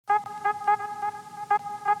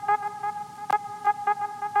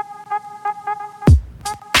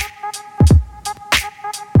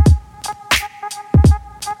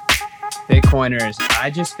Bitcoiners,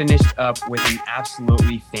 I just finished up with an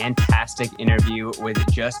absolutely fantastic interview with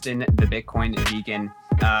Justin, the Bitcoin vegan.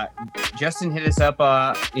 Justin hit us up,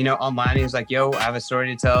 online. He was like, yo, I have a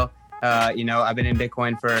story to tell. I've been in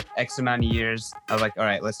Bitcoin for X amount of years. I was like, all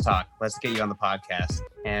right, let's talk. Let's get you on the podcast.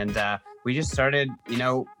 And we just started,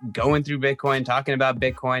 going through Bitcoin, talking about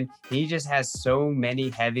Bitcoin. He just has so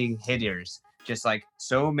many heavy hitters, just like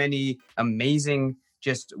so many amazing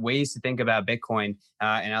just ways to think about Bitcoin.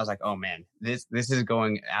 And I was like, oh man, this is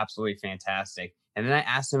going absolutely fantastic. And then I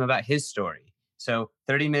asked him about his story. So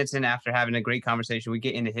 30 minutes in, after having a great conversation, we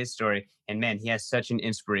get into his story. And man, he has such an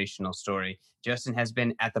inspirational story. Justin has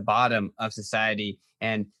been at the bottom of society,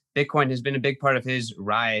 and Bitcoin has been a big part of his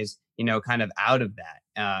rise, kind of out of that.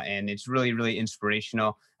 And it's really, really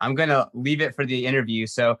inspirational. I'm going to leave it for the interview,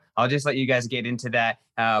 so I'll just let you guys get into that.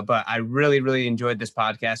 But I really, really enjoyed this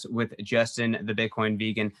podcast with Justin, the Bitcoin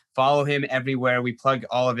vegan. Follow him everywhere. We plug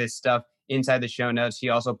all of his stuff inside the show notes. He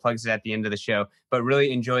also plugs it at the end of the show. But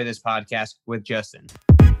really enjoy this podcast with Justin.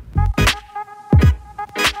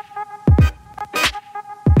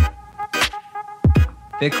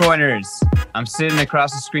 Bitcoiners, I'm sitting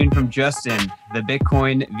across the screen from Justin, the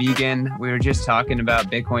Bitcoin vegan. We were just talking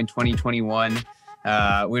about Bitcoin 2021.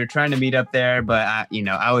 We were trying to meet up there, but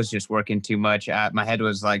I was just working too much. My head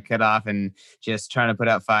was like cut off and just trying to put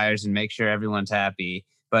out fires and make sure everyone's happy.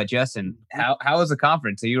 But Justin, how was the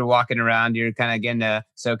conference? So you were walking around, you're kind of getting to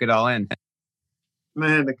soak it all in.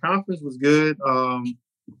 Man, the conference was good.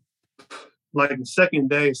 Like the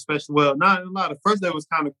second day, especially, well, not a lot. The first day was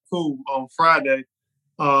kind of cool on Friday.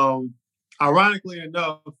 Ironically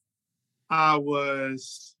enough,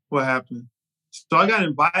 what happened? So I got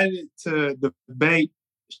invited to debate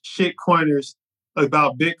shitcoiners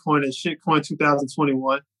about Bitcoin at Shitcoin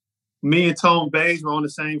 2021. Me and Tone Bays were on the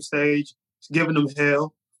same stage, giving them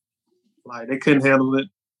hell. Like, they couldn't handle it.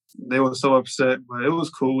 They were so upset, but it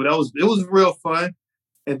was cool. It was real fun.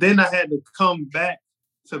 And then I had to come back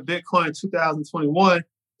to Bitcoin 2021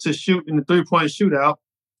 to shoot in the 3-point shootout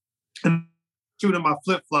and shooting my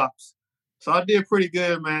flip-flops. So I did pretty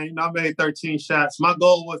good, man. I made 13 shots. My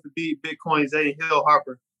goal was to beat Bitcoin's A. Hill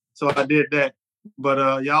Harper. So I did that. But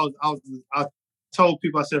I told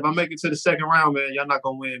people, I said, if I make it to the second round, man, y'all not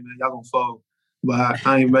going to win, man. Y'all going to fold. But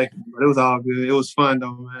I ain't making it. But it was all good. It was fun,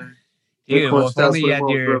 though, man. Dude, well,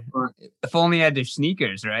 if only you had your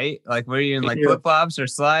sneakers, right? Like, were you in like flip-flops or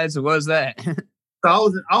slides? What was that?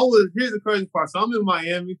 So here's the crazy part. So I'm in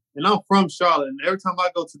Miami and I'm from Charlotte. And every time I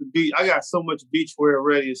go to the beach, I got so much beach wear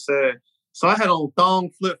already. It's sad. So I had on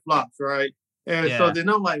thong flip-flops, right? And so then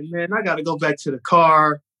I'm like, man, I got to go back to the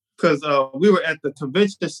car because we were at the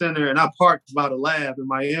convention center and I parked by the lab in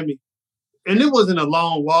Miami. And it wasn't a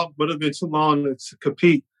long walk, but it would have been too long to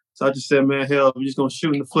compete. So I just said, man, hell, I'm just going to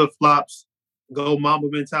shoot in the flip-flops, go Mamba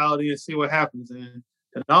mentality and see what happens. And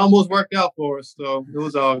it almost worked out for us. So it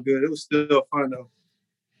was all good. It was still fun, though.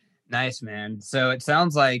 Nice, man. So it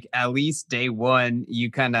sounds like at least day one, you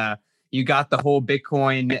got the whole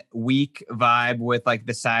Bitcoin week vibe with like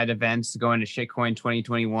the side events, going to Shitcoin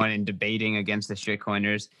 2021 and debating against the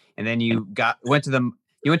shitcoiners. And then you went to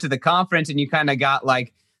the conference and you kind of got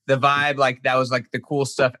like the vibe, like that was like the cool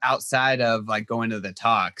stuff outside of like going to the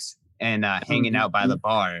talks and hanging out by the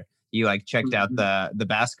bar. You like checked out the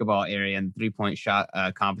basketball area and 3-point shot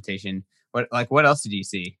competition. What else did you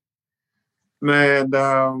see? Man,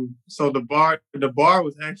 so the bar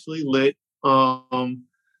was actually lit.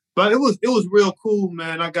 But it was real cool,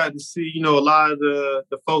 man. I got to see, a lot of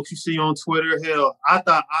the folks you see on Twitter. Hell, I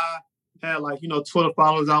thought I had Twitter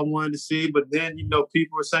followers I wanted to see, but then,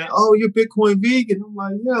 people were saying, oh, you're Bitcoin vegan. I'm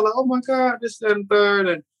like, yeah, like, oh my God, this, that, and third.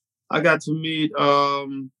 And I got to meet,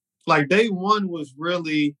 day one was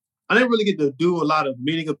really, I didn't really get to do a lot of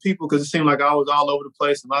meeting of people because it seemed like I was all over the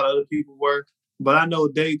place. A lot of other people were. But I know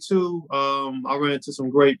day two, I ran into some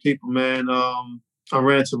great people, man. I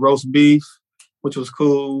ran into Roast Beef, which was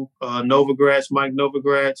cool. Mike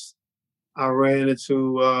Novogratz. I ran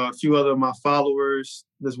into a few other of my followers.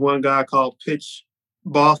 There's one guy called Pitch,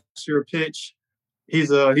 Boss Your Pitch.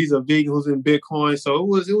 He's a vegan who's in Bitcoin. So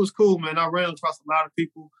it was cool, man. I ran across a lot of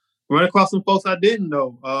people. Ran across some folks I didn't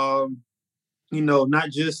know. Not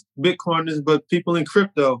just Bitcoiners, but people in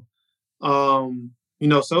crypto. So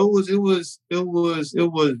it was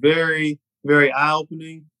very, very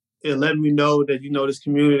eye-opening. It let me know that, this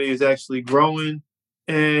community is actually growing.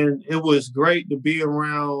 And it was great to be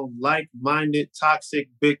around like-minded, toxic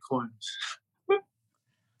Bitcoiners.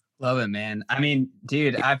 Love it, man. I mean,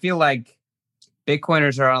 dude, I feel like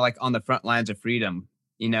Bitcoiners are like on the front lines of freedom.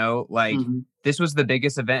 This was the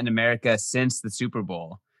biggest event in America since the Super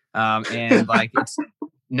Bowl. And like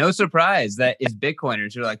no surprise that it's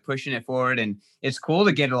Bitcoiners who are like pushing it forward, and it's cool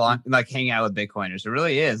to get along, like hang out with Bitcoiners. It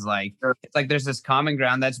really is. Like it's like there's this common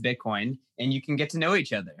ground that's Bitcoin, and you can get to know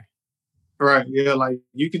each other. Right. Yeah. Like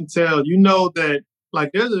you can tell, you know that like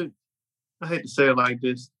I hate to say it like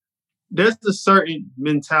this, there's a certain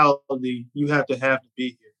mentality you have to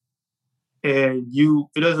be here, and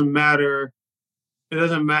it doesn't matter. It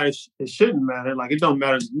doesn't matter. It shouldn't matter. Like it don't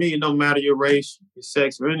matter to me. It don't matter your race, your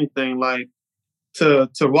sex, or anything. Like to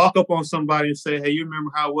walk up on somebody and say, "Hey, you remember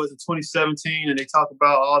how it was in 2017?" And they talk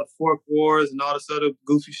about all the fork wars and all this other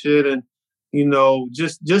goofy shit, and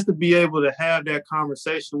just to be able to have that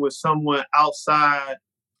conversation with someone outside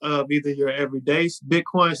of either your everyday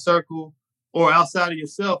Bitcoin circle or outside of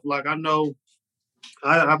yourself. Like I know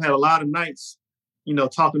I've had a lot of nights,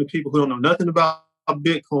 talking to people who don't know nothing about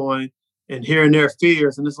Bitcoin and hearing their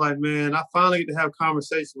fears. And it's like, man, I finally get to have a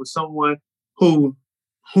conversation with someone who's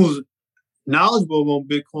knowledgeable on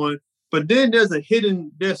Bitcoin. But then there's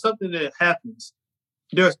something that happens.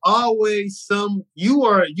 There's always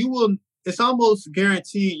it's almost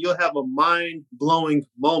guaranteed you'll have a mind-blowing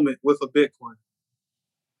moment with a Bitcoin.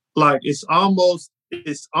 Like it's almost,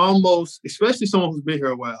 especially someone who's been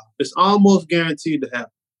here a while, it's almost guaranteed to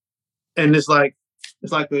happen. And it's like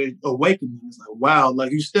an awakening. It's like, wow,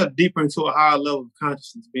 like you step deeper into a higher level of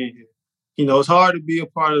consciousness being here. It's hard to be a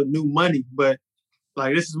part of new money, but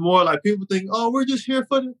like this is more like people think, oh, we're just here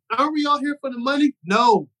aren't we all here for the money?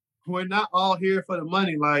 No, we're not all here for the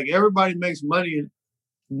money. Like everybody makes money, and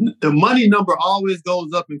the money number always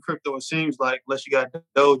goes up in crypto, it seems like, unless you got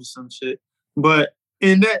Doge or some shit. But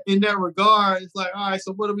in that regard, it's like, all right,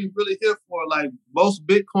 so what are we really here for? Like most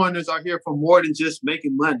Bitcoiners are here for more than just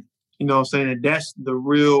making money. You know what I'm saying? And that's the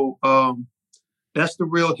real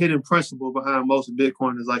hidden principle behind most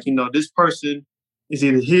Bitcoiners. Like, this person is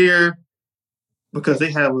either here because they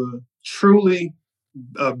have a truly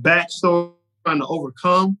backstory trying to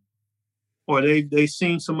overcome, or they've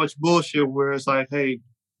seen so much bullshit where it's like, hey,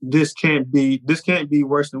 this can't be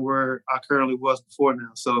worse than where I currently was before now.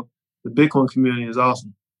 So the Bitcoin community is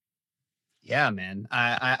awesome. Yeah, man.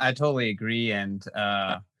 I totally agree. And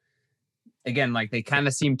again, like they kind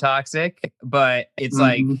of seem toxic, but it's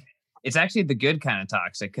like it's actually the good kind of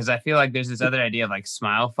toxic, because I feel like there's this other idea of like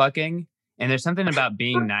smile fucking, and there's something about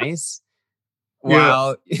being nice.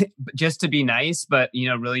 Well, just to be nice, but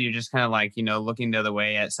really you're just kind of like, looking the other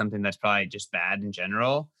way at something that's probably just bad in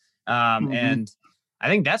general. And I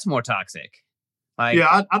think that's more toxic. Like,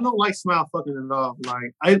 yeah, I don't like smile fucking at all.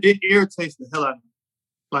 Like it irritates the hell out of me.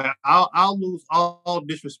 Like I'll lose all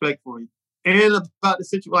disrespect for you. And about the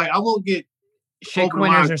situation, like I won't get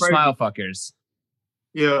shitcoiners or smile fuckers.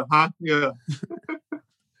 Yeah, yeah.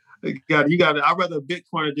 You got it. I'd rather a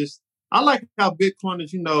Bitcoiner I like how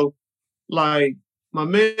Bitcoiners, like my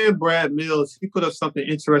man Brad Mills, he put up something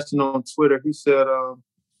interesting on Twitter. He said a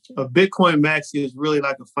Bitcoin maxi is really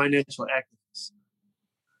like a financial activist.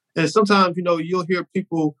 And sometimes, you'll hear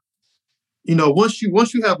people, once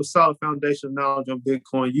you have a solid foundation of knowledge on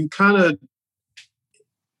Bitcoin, you kind of,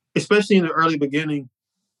 especially in the early beginning,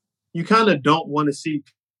 you kind of don't want to see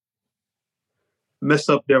mess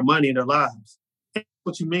up their money and their lives.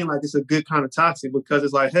 What you mean, like it's a good kind of toxic, because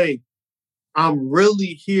it's like, hey, I'm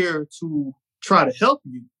really here to try to help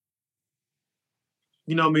you.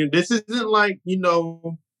 You know what I mean? This isn't like,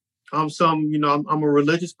 I'm a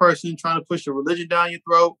religious person trying to push a religion down your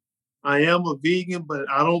throat. I am a vegan, but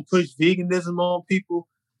I don't push veganism on people.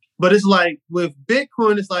 But it's like with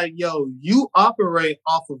Bitcoin, it's like, yo, you operate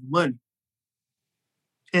off of money.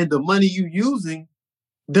 And the money you using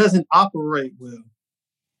doesn't operate well.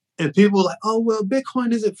 And people are like, oh, well,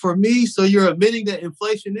 Bitcoin isn't for me. So you're admitting that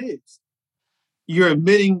inflation is. You're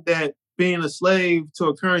admitting that being a slave to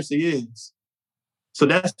a currency is. So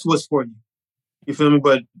that's what's for you. You feel me?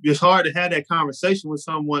 But it's hard to have that conversation with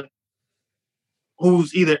someone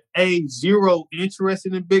who's either zero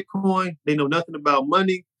interested in Bitcoin, they know nothing about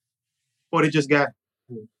money, or they just got,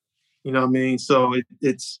 you know what I mean? So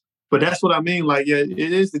but that's what I mean. Like, yeah, it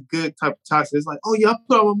is the good type of toxic. It's like, oh yeah, I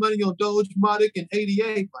put all my money on Doge, Matic, and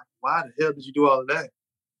ADA. Like, why the hell did you do all of that?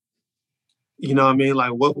 You know what I mean?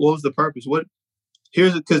 Like, what was the purpose?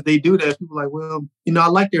 Because they do that. People are like, well, I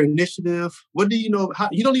like their initiative. What do you know?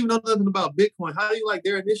 You don't even know nothing about Bitcoin. How do you like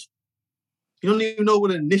their initiative? You don't even know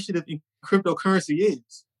what an initiative in cryptocurrency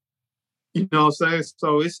is. You know what I'm saying?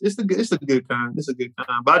 So it's a good kind. It's a good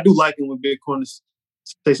kind. But I do like it when Bitcoiners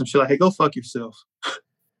say some shit like, hey, go fuck yourself.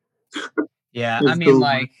 Yeah, I mean, cool.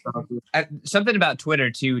 Like something about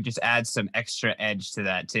Twitter too just adds some extra edge to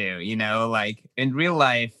that too. Like in real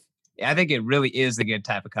life, I think it really is a good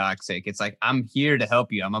type of toxic. It's like, I'm here to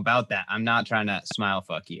help you. I'm about that. I'm not trying to smile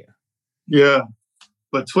fuck you. Yeah.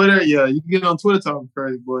 But Twitter, yeah, you can get on Twitter talking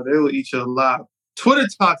crazy, boy. They will eat you alive. Twitter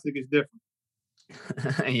toxic is different.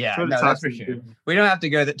 Yeah, Twitter no, that's for toxic is sure. different. We don't have to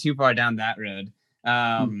go too far down that road.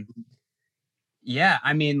 Mhm. Yeah,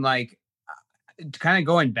 I mean, like, kind of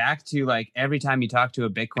going back to like every time you talk to a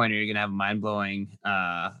Bitcoiner, you're gonna have a mind blowing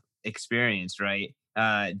experience, right?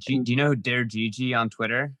 Do you know Dare Gigi on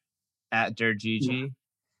Twitter at Dare Yeah. Gigi?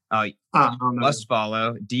 Oh, I don't know. must follow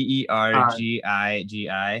All right.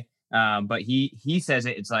 DerGigi. But he says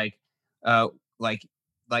it. It's uh, like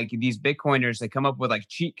like these Bitcoiners, they come up with like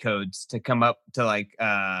cheat codes to come up to like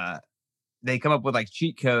they come up with like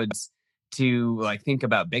cheat codes to like think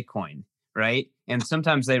about Bitcoin, right? And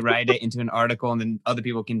sometimes they write it into an article and then other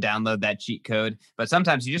people can download that cheat code. But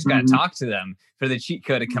sometimes you just got to Mm-hmm. talk to them for the cheat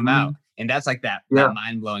code to come Mm-hmm. out. And that's like that Yeah.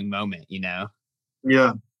 mind blowing moment, you know?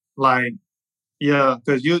 Yeah. Like, yeah,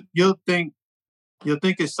 because you'll think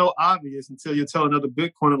it's so obvious until you tell another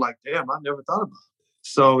Bitcoiner, like, damn, I never thought about it.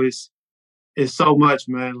 So it's so much,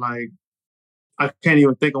 man. Like, I can't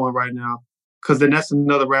even think of one right now. Cause then that's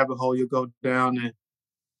another rabbit hole you'll go down and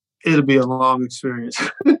it'll be a long experience.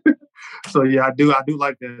 So yeah, I do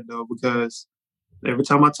like that though, because every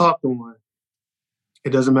time I talk to one,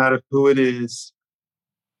 it doesn't matter who it is.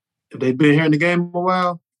 If they've been here in the game a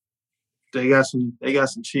while, they got some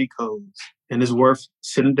cheat codes. And it's worth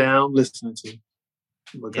sitting down listening to.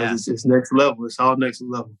 Because Yeah. it's next level. It's all next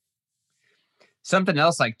level. Something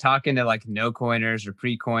else, like talking to like no coiners or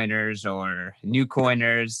pre coiners or new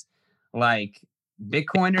coiners, like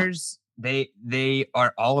Bitcoiners, they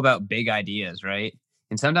are all about big ideas, right?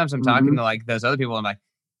 And sometimes I'm talking Mm-hmm. to like those other people, I'm like,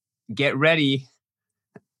 get ready,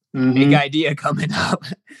 big Mm-hmm. idea coming up.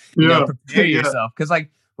 Yeah. Prepare Yeah. yourself. Cause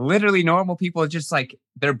like literally normal people just like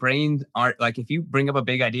their brains aren't like if you bring up a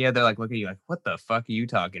big idea, they're like look at you like, what the fuck are you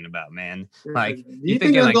talking about, man? Do Like you you think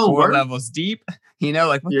thinking that's like gonna four work? levels deep,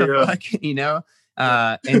 like what the Yeah. fuck,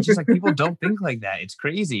 Yeah. and just like people don't think like that. It's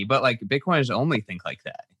crazy. But like Bitcoiners only think like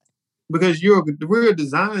that. Because we're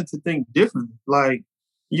designed to think differently. Like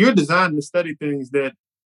you're designed to study things that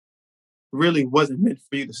really wasn't meant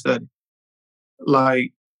for you to study.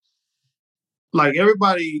 Like like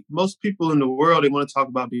everybody, most people in the world, they want to talk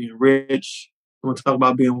about being rich, they want to talk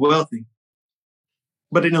about being wealthy,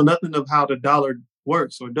 but they know nothing of how the dollar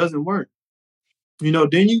works or doesn't work.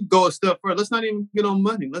 Then you go a step further. Let's not even get on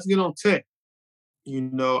money. Let's get on tech.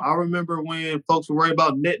 I remember when folks were worried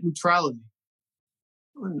about net neutrality.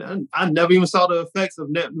 I never even saw the effects of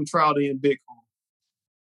net neutrality in Bitcoin.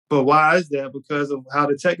 But why is that? Because of how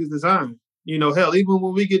the tech is designed. Hell, even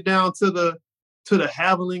when we get down to the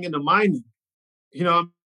halvening and the mining, you know what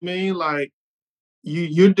I mean? Like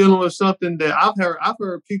you're dealing with something that I've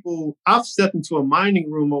heard people. I've stepped into a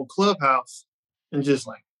mining room on Clubhouse and just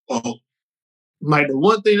like, whoa. Like the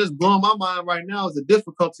one thing that's blowing my mind right now is the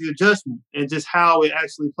difficulty adjustment and just how it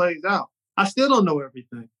actually plays out. I still don't know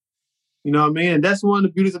everything. You know what I mean? And that's one of the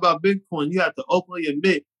beauties about Bitcoin. You have to openly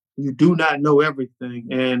admit you do not know everything.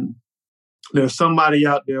 And there's somebody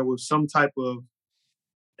out there with some type of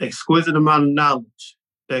exquisite amount of knowledge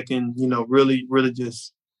that can, really, really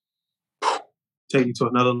just take you to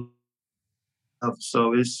another level.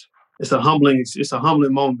 So it's a humbling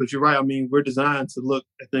moment. But you're right. I mean, we're designed to look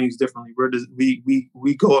at things differently.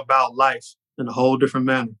 We go about life in a whole different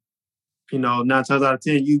manner. 9 times out of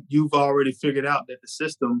 10, you've already figured out that the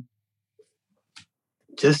system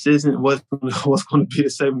just isn't what's going to be the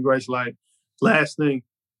saving grace. Like last thing,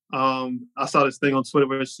 I saw this thing on Twitter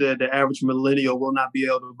where it said the average millennial will not be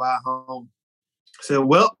able to buy a home. I said,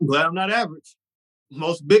 well, I'm glad I'm not average.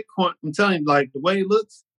 Most Bitcoin, I'm telling you, like the way it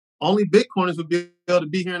looks, only Bitcoiners would be able to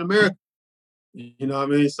be here in America. You know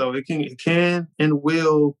what I mean? So it can and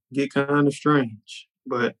will get kind of strange.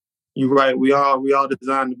 But you're right, we all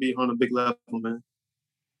designed to be on a big level, man.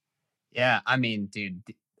 Yeah, I mean, dude,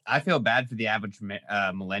 I feel bad for the average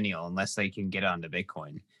millennial unless they can get onto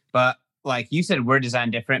Bitcoin. But like you said, we're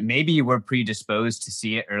designed different. Maybe we're predisposed to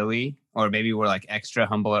see it early, or maybe we're like extra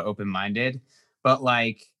humble or open minded. But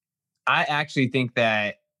like, I actually think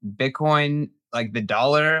that Bitcoin, like the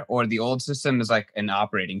dollar or the old system, is like an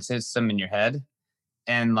operating system in your head,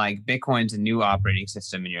 and like Bitcoin's a new operating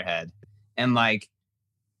system in your head, and like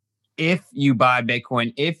if you buy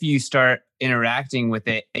Bitcoin, if you start interacting with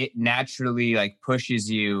it, it naturally like pushes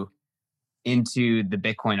you into the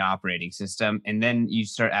Bitcoin operating system, and then you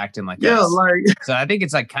start acting like Yeah, us. like So I think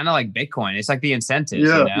it's like kind of like Bitcoin. It's like the incentives,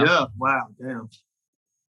 yeah, yeah. Wow, damn.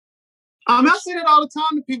 I mean, I say that all the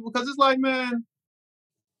time to people because it's like, man,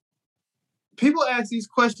 people ask these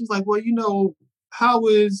questions like, well, how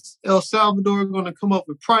is El Salvador going to come up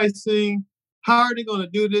with pricing? How are they going to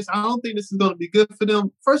do this? I don't think this is going to be good for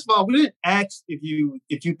them. First of all, we didn't ask if you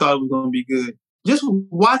thought it was going to be good. Just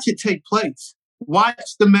watch it take place.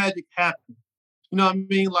 Watch the magic happen. You know what I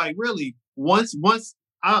mean? Like really, once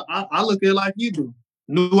I look at it like you do.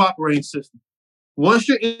 New operating system. Once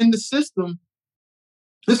you're in the system,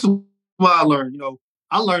 this is what I learned.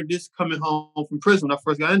 I learned this coming home from prison when I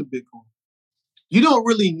first got into Bitcoin. You don't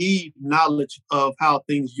really need knowledge of how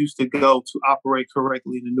things used to go to operate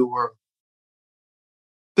correctly in the new world.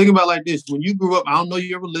 Think about it like this. When you grew up, I don't know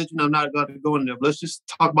your religion. I'm not going to go in there. But let's just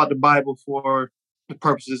talk about the Bible for the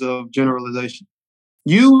purposes of generalization.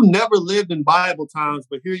 You never lived in Bible times,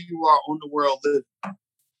 but here you are on the world living.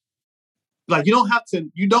 Like you don't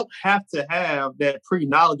have to have that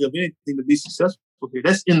pre-knowledge of anything to be successful here.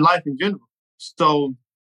 That's in life in general. So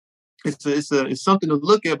it's something to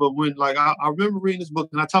look at. But when I remember reading this book,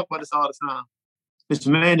 and I talk about this all the time. This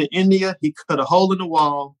man in India, he cut a hole in the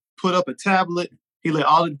wall, put up a tablet. He let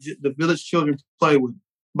all the village children play with it.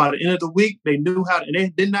 By the end of the week, they knew how to, and they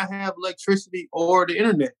did not have electricity or the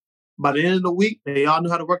internet. By the end of the week, they all knew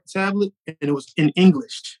how to work the tablet, and it was in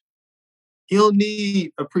English. You don't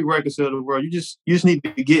need a prerequisite of the world. You just need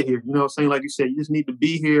to get here. You know what I'm saying? Like you said, you just need to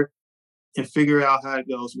be here and figure out how it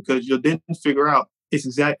goes, because you'll then figure out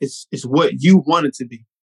it's what you want it to be.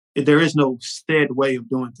 There is no stead way of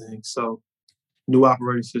doing things. So new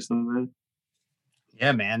operating system, man.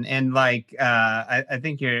 Yeah, man. And I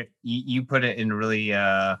think you put it in really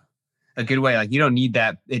a good way. Like you don't need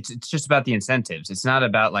that. It's just about the incentives. It's not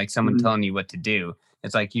about like someone telling you what to do.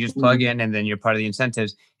 It's like you just plug in and then you're part of the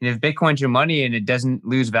incentives. And if Bitcoin's your money and it doesn't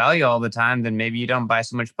lose value all the time, then maybe you don't buy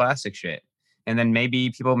so much plastic shit. And then maybe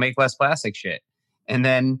people make less plastic shit. And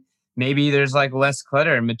then maybe there's like less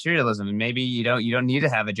clutter and materialism. And maybe you don't need to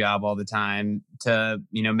have a job all the time to,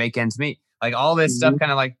 make ends meet. Like all this stuff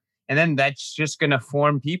kind of like, and then that's just going to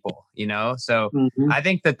form people, So I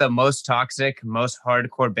think that the most toxic, most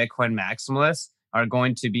hardcore Bitcoin maximalists are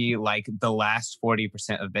going to be like the last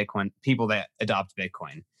 40% of Bitcoin people that adopt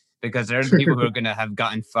Bitcoin, because they're the people who are going to have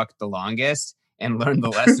gotten fucked the longest and learned the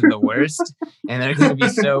lesson the worst. And they're going to be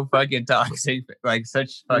so fucking toxic, like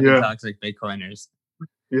such fucking toxic Bitcoiners.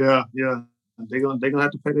 Yeah. They're gonna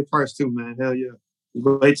have to pay their price too, man. Hell yeah.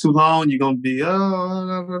 You wait too long, you're going to be,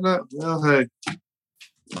 well, hey.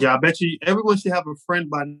 Yeah, I bet you everyone should have a friend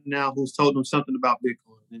by now who's told them something about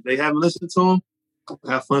Bitcoin. If they haven't listened to them,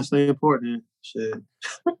 have fun staying important. Shit.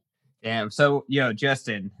 Damn. So,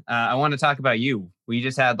 Justin, I want to talk about you. We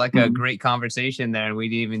just had like a great conversation there, and we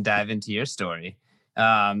didn't even dive into your story.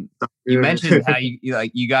 You mentioned how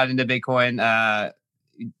you got into Bitcoin.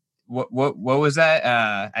 What was that?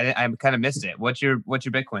 I kind of missed it. What's your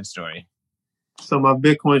Bitcoin story? So my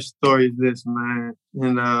Bitcoin story is this, man,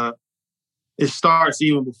 and it starts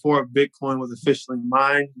even before Bitcoin was officially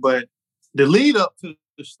mined, but the lead up to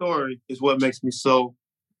the story is what makes me so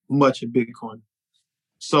much a Bitcoin.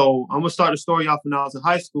 So I'm gonna start the story off when I was in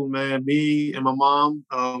high school, man. Me and my mom,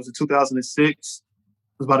 it was in 2006. It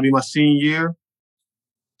was about to be my senior year.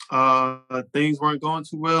 Things weren't going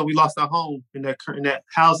too well. We lost our home in that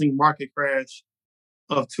housing market crash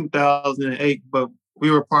of 2008, but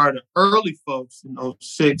we were part of the early folks in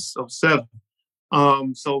 06, 07.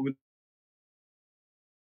 So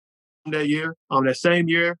that year, that same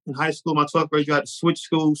year in high school, my 12th grade year, I had to switch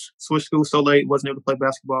schools so late, wasn't able to play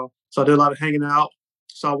basketball. So I did a lot of hanging out.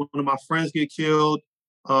 Saw one of my friends get killed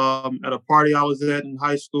at a party I was at in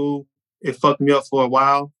high school. It fucked me up for a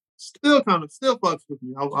while. Still fucks with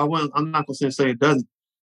me. I'm not gonna say it doesn't.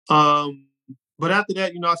 But after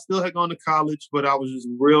that, I still had gone to college, but I was just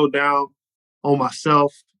real down on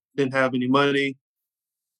myself. Didn't have any money.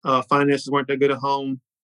 Finances weren't that good at home,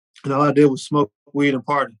 and all I did was smoke weed and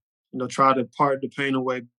party. Try to party the pain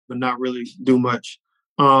away, but not really do much.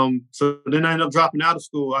 So then I ended up dropping out of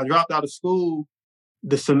school. I dropped out of school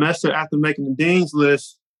the semester after making the dean's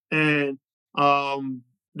list, and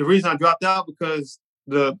the reason I dropped out because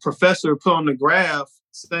the professor put on the graph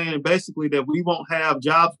saying basically that we won't have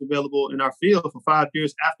jobs available in our field for 5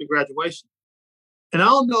 years after graduation. And I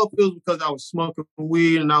don't know if it was because I was smoking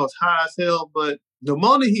weed and I was high as hell, but the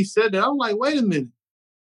moment he said that, I'm like, wait a minute.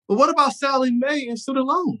 But what about Sallie Mae and student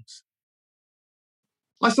loans?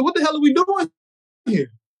 So what the hell are we doing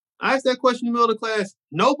here? I asked that question in the middle of the class.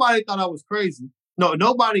 Nobody thought I was crazy. No,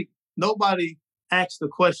 nobody asked the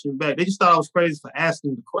question back. They just thought I was crazy for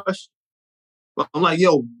asking the question. But I'm like,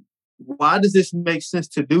 yo, why does this make sense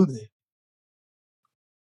to do that?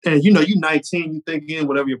 And you're 19, you thinking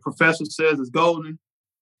whatever your professor says is golden.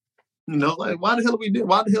 Why the hell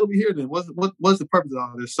are we here then? What's the purpose of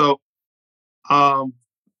all this? So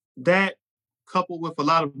that coupled with a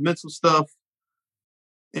lot of mental stuff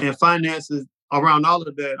and finances around all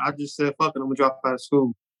of that, I just said, fuck it, I'm gonna drop out of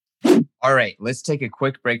school. All right, let's take a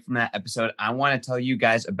quick break from that episode. I want to tell you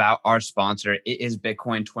guys about our sponsor. It is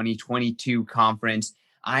Bitcoin 2022 conference.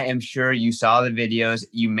 I am sure you saw the videos.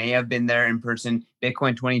 You may have been there in person.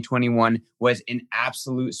 Bitcoin 2021 was an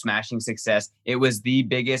absolute smashing success. It was the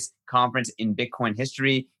biggest conference in Bitcoin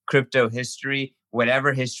history, crypto history,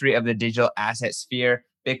 whatever history of the digital asset sphere.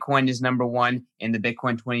 Bitcoin is number one, and the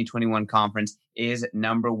Bitcoin 2021 conference is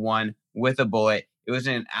number one with a bullet. It was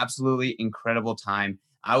an absolutely incredible time.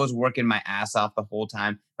 I was working my ass off the whole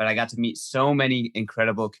time, but I got to meet so many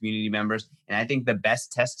incredible community members. And I think the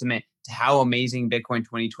best testament to how amazing Bitcoin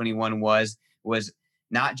 2021 was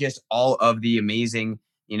not just all of the amazing,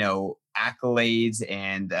 accolades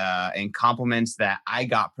and compliments that I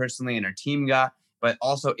got personally and our team got, but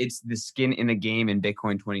also it's the skin in the game in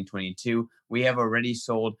Bitcoin 2022. We have already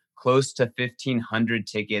sold close to 1,500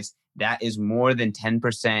 tickets. That is more than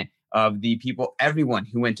 10% of the people, everyone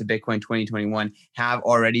who went to Bitcoin 2021 have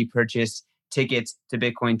already purchased tickets to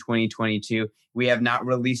Bitcoin 2022. We have not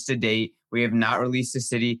released a date. We have not released a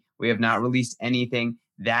city. We have not released anything.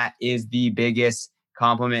 That is the biggest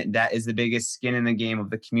compliment. That is the biggest skin in the game of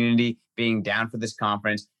the community being down for this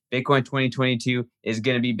conference. Bitcoin 2022 is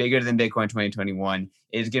going to be bigger than Bitcoin 2021.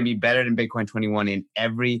 It is going to be better than Bitcoin 21 in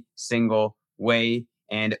every single way.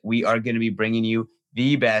 And we are going to be bringing you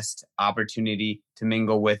the best opportunity to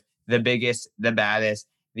mingle with the biggest, the baddest,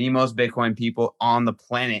 the most Bitcoin people on the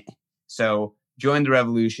planet. So join the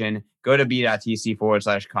revolution. Go to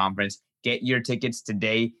b.tc/conference. Get your tickets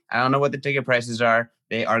today. I don't know what the ticket prices are.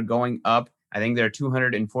 They are going up. I think they're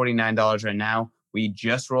 $249 right now. We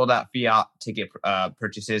just rolled out fiat ticket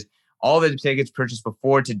purchases. All the tickets purchased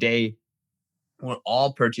before today were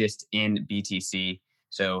all purchased in BTC.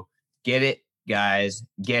 So get it, guys.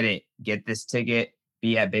 Get it. Get this ticket.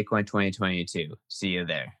 Be at Bitcoin 2022. See you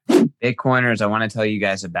there. Bitcoiners, I want to tell you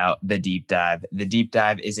guys about The Deep Dive. The Deep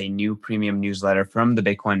Dive is a new premium newsletter from the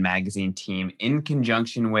Bitcoin Magazine team in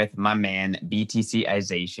conjunction with my man,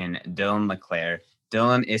 BTCization, Dylan LeClaire.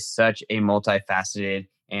 Dylan is such a multifaceted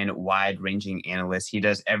and wide-ranging analyst. He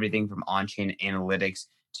does everything from on-chain analytics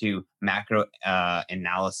to macro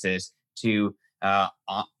analysis to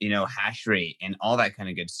hash rate and all that kind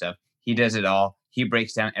of good stuff. He does it all. He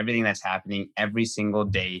breaks down everything that's happening every single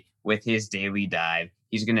day with his daily dive.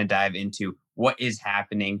 He's going to dive into what is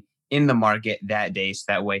happening in the market that day. So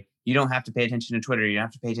that way you don't have to pay attention to Twitter. You don't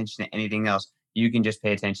have to pay attention to anything else. You can just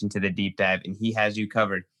pay attention to the deep dive, and he has you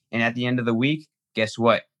covered. And at the end of the week, guess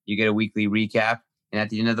what? You get a weekly recap. And at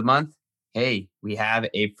the end of the month, hey, we have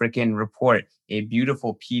a freaking report, a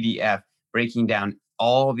beautiful PDF breaking down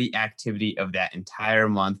all the activity of that entire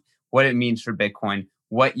month, what it means for Bitcoin,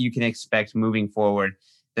 what you can expect moving forward.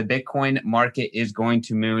 The Bitcoin market is going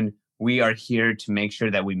to moon. We are here to make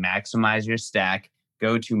sure that we maximize your stack.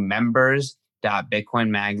 Go to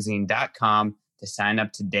members.bitcoinmagazine.com to sign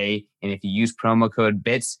up today. And if you use promo code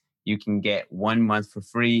BITS, you can get 1 month for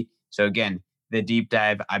free. So again, the deep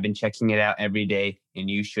dive, I've been checking it out every day, and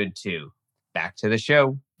you should too. Back to the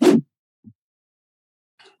show.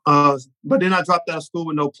 But then I dropped out of school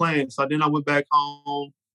with no plan. So then I went back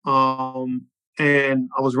home and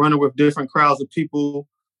I was running with different crowds of people.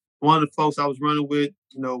 One of the folks I was running with,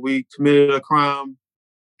 we committed a crime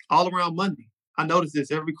all around money. I noticed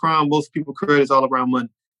this. Every crime most people commit is all around money.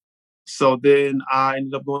 So then I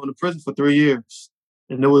ended up going to prison for 3 years.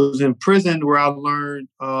 And it was in prison where I learned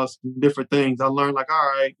some different things. I learned all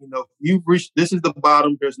right, you've reached, this is the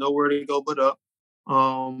bottom. There's nowhere to go but up.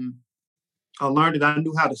 I learned that I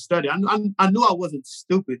knew how to study. I knew I wasn't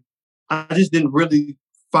stupid. I just didn't really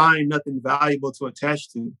find nothing valuable to attach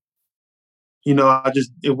to.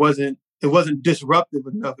 It wasn't disruptive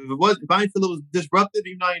enough. If I didn't feel it was disruptive,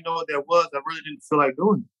 even though I didn't know what that was, I really didn't feel like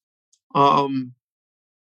doing it.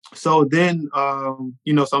 So then, so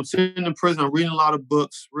I'm sitting in prison, I'm reading a lot of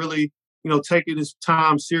books, really, taking this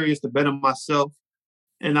time serious to better myself.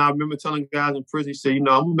 And I remember telling guys in prison, he said, I'm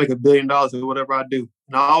gonna make $1 billion in whatever I do.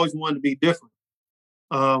 And I always wanted to be different.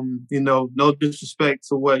 No disrespect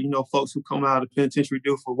to what, folks who come out of the penitentiary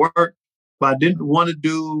do for work, but I didn't want to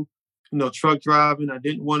do, truck driving. I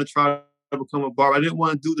didn't want to try to become a barber. I didn't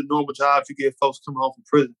want to do the normal jobs you get folks coming home from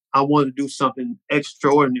prison. I wanted to do something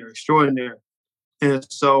extraordinary. And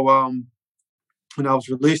so when I was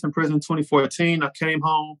released in prison in 2014, I came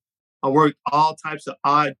home. I worked all types of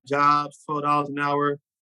odd jobs, $12 an hour,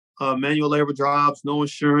 manual labor jobs, no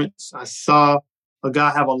insurance. I saw a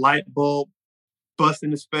guy have a light bulb bust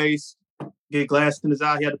in his face, get glass in his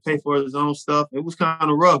eye. He had to pay for his own stuff. It was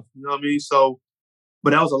kind of rough, you know what I mean? So,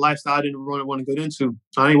 but that was a lifestyle I didn't really want to get into.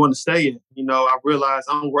 I didn't want to stay in. I realized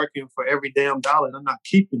I'm working for every damn dollar and I'm not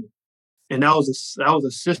keeping it. And that was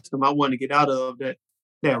a system I wanted to get out of that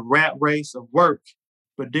that rat race of work,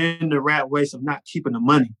 but then the rat race of not keeping the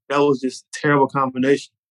money. That was just a terrible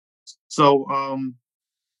combination. So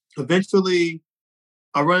eventually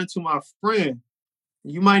I run into my friend.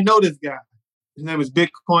 You might know this guy. His name is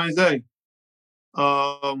Bitcoin Zay.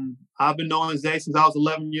 I've been knowing Zay since I was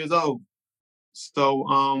 11 years old. So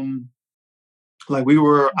I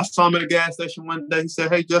saw him at a gas station one day. He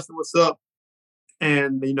said, "Hey Justin, what's up?"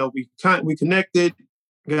 And we connected,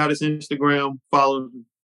 got his Instagram, followed him.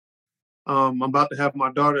 I'm about to have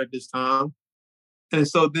my daughter at this time. And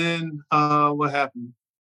so then what happened?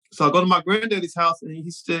 So I go to my granddaddy's house and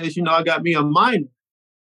he says, I got me a miner.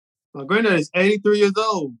 My granddad is 83 years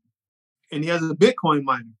old and he has a Bitcoin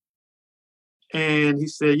miner. And he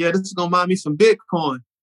said, yeah, this is going to mine me some Bitcoin.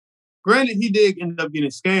 Granted, he did end up getting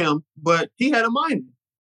scammed, but he had a miner.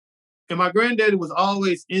 And my granddaddy was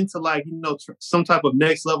always into some type of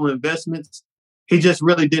next level investments. He just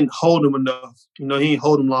really didn't hold them enough. He didn't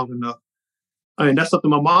hold them long enough. I mean, that's something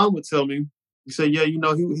my mom would tell me. He said, yeah,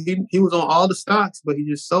 he was on all the stocks, but he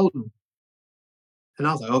just sold them. And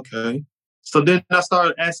I was like, okay. So then I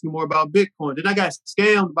started asking more about Bitcoin. Then I got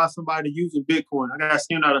scammed by somebody using Bitcoin. I got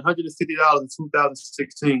scammed out of $150 in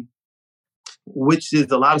 2016, which is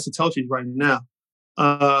a lot of Satoshis right now.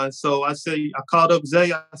 So I called up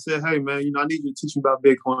Zay. I said, hey, man, I need you to teach me about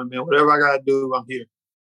Bitcoin, man. Whatever I got to do, I'm here.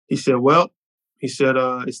 He said,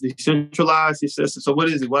 it's decentralized. He said, so what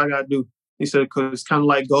is it? What I got to do? He said, because it's kind of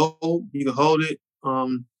like gold. You can hold it.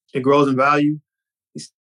 It grows in value. He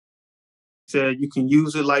said, you can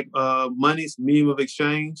use it like money. It's a medium of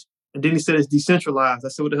exchange. And then he said, it's decentralized. I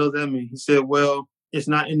said, what the hell does that mean? He said, well, it's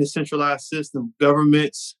not in the centralized system.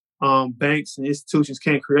 Governments, banks, and institutions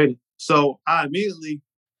can't create it. So I immediately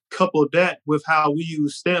coupled that with how we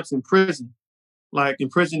use stamps in prison. Like in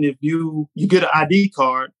prison, if you get an ID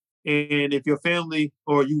card, and if your family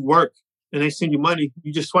or you work and they send you money,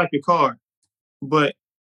 you just swipe your card. But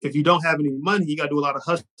if you don't have any money, you got to do a lot of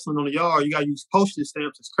hustling on the yard. You got to use postage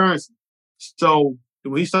stamps as currency. So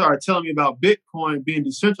when he started telling me about Bitcoin being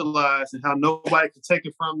decentralized and how nobody can take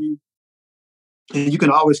it from you, and you can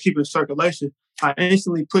always keep it in circulation, I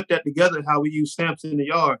instantly put that together, how we use stamps in the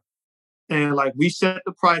yard. And we set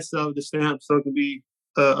the price of the stamp so it can be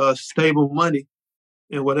a stable money.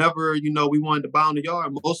 And whatever, we wanted to buy on the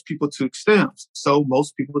yard, most people took stamps. So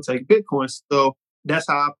most people take Bitcoin. So that's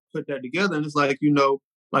how I put that together. And it's like we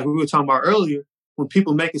were talking about earlier, when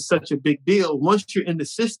people make it such a big deal, once you're in the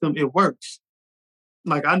system, it works.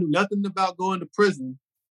 I knew nothing about going to prison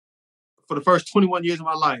for the first 21 years of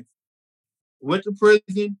my life. Went to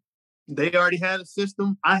prison. They already had a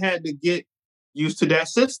system. I had to get used to that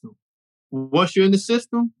system. Once you're in the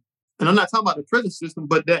system, and I'm not talking about the prison system,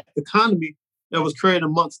 but that economy that was created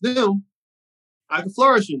amongst them, I could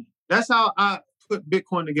flourish in it. That's how I put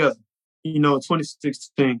Bitcoin together, in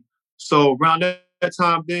 2016. So around that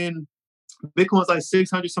time then, Bitcoin was like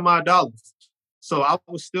 $600 some odd. So I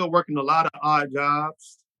was still working a lot of odd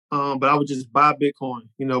jobs, but I would just buy Bitcoin.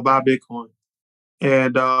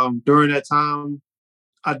 And during that time,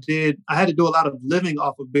 I had to do a lot of living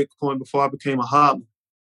off of Bitcoin before I became a hodler.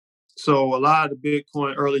 So a lot of the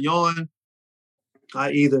Bitcoin early on,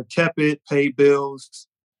 I either kept it, paid bills,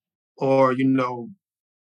 or,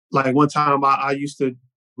 one time I used to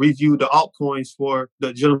review the altcoins for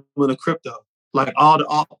the Gentleman of Crypto, all the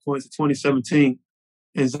altcoins of 2017,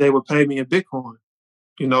 and they would pay me in Bitcoin,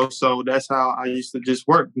 so that's how I used to just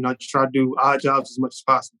work. I just try to do odd jobs as much as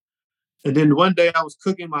possible. And then one day I was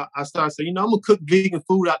cooking, I started saying, I'm going to cook vegan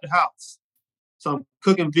food out the house. So I'm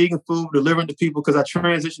cooking vegan food, delivering to people because I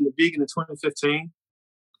transitioned to vegan in 2015.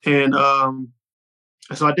 And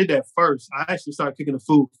so I did that first. I actually started cooking the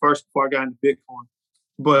food first before I got into Bitcoin.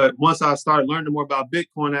 But once I started learning more about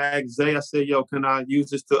Bitcoin, I asked Zay, I said, yo, can I use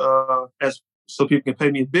this so people can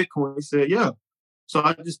pay me in Bitcoin? He said, yeah. So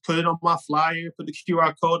I just put it on my flyer, put the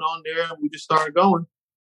QR code on there, and we just started going.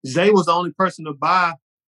 Zay was the only person to buy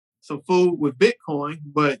some food with Bitcoin,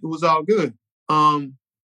 but it was all good.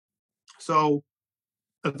 So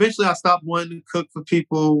eventually I stopped wanting to cook for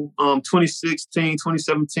people. 2016,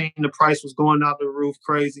 2017, the price was going out the roof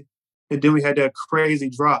crazy. And then we had that crazy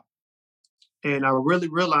drop. And I really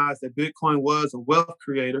realized that Bitcoin was a wealth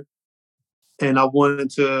creator. And I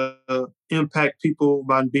wanted to impact people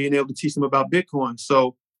by being able to teach them about Bitcoin.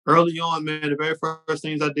 So early on, man, the very first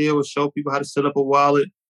things I did was show people how to set up a wallet.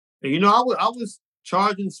 And, I was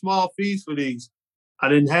charging small fees for these. I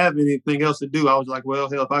didn't have anything else to do. I was like,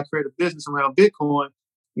 well, hell, if I create a business around Bitcoin,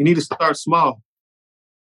 you need to start small.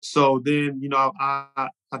 So then, I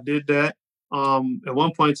did that. At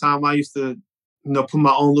one point in time, I used to, put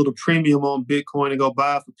my own little premium on Bitcoin and go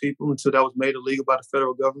buy it for people until that was made illegal by the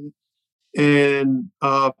federal government. And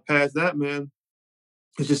past that, man,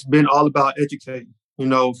 it's just been all about educating,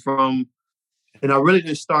 and I really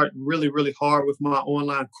didn't start really, really hard with my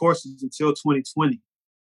online courses until 2020.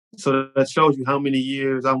 So that shows you how many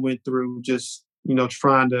years I went through just,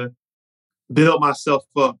 trying to build myself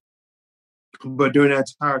up. But during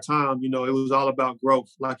that entire time, it was all about growth.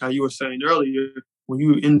 Like how you were saying earlier, when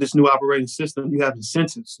you in this new operating system, you have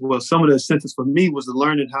incentives. Well, some of the incentives for me was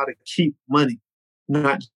learning how to keep money,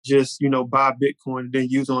 not just, buy Bitcoin and then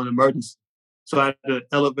use it on emergency. So I had to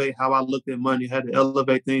elevate how I looked at money. I had to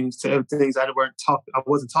elevate things to things I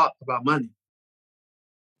wasn't taught about money.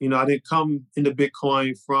 I didn't come into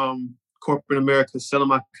Bitcoin from corporate America selling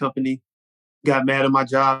my company, got mad at my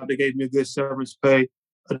job. They gave me a good severance pay,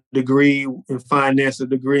 a degree in finance, a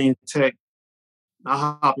degree in tech. I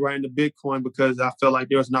hopped right into Bitcoin because I felt like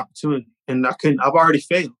there was an opportunity and I've already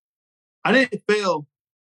failed. I didn't fail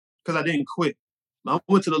because I didn't quit. I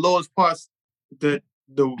went to the lowest parts that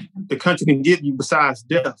the country can give you besides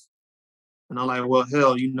death. And I'm like, well,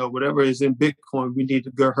 hell, whatever is in Bitcoin, we need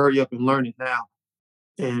to go hurry up and learn it now.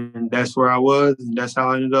 And that's where I was. And that's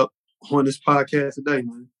how I ended up on this podcast today,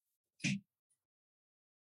 man.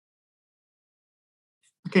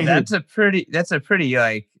 That's a pretty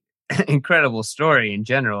like incredible story in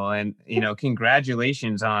general. And,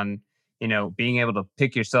 congratulations on, being able to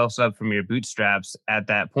pick yourselves up from your bootstraps at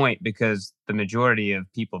that point, because the majority of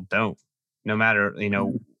people don't, no matter,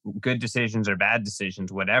 good decisions or bad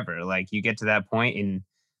decisions, whatever. Like you get to that point and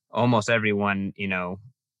almost everyone,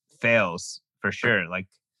 fails for sure. Like,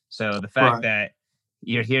 so the fact that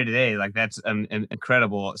you're here today, like that's an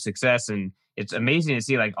incredible success. And it's amazing to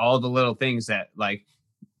see like all the little things that like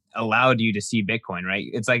allowed you to see Bitcoin, right?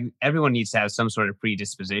 It's like everyone needs to have some sort of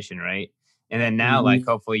predisposition, right? And then now, like,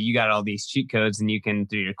 hopefully you got all these cheat codes and you can,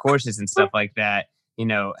 through your courses and stuff like that,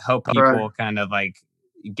 help people kind of like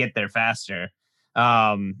get there faster.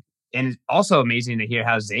 And it's also amazing to hear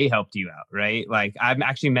how Zay helped you out, right? Like, I've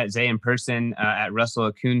actually met Zay in person at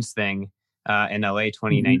Russell Akun's thing in LA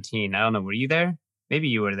 2019. I don't know, were you there? Maybe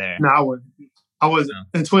you were there. No, I wasn't.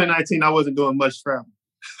 In 2019, I wasn't doing much travel.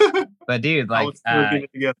 But dude, like,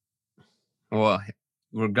 well,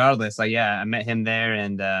 regardless, like, yeah, I met him there,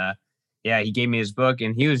 and yeah, he gave me his book,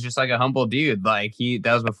 and he was just like a humble dude. Like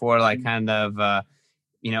that was before, like, kind of, I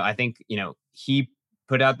think, he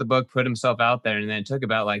put out the book, put himself out there, and then it took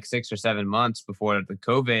about like 6 or 7 months before the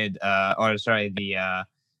COVID, or sorry,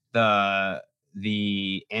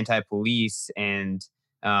 the anti-police and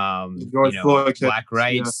black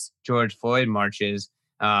rights, George Floyd marches,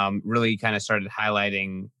 really kind of started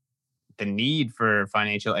highlighting the need for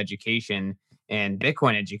financial education and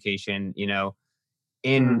Bitcoin education,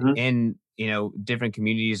 in different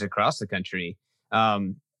communities across the country.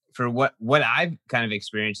 For what I've kind of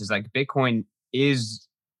experienced is like Bitcoin is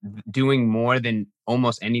doing more than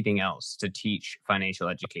almost anything else to teach financial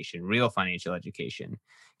education, real financial education.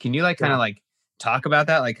 Can you like kind of like talk about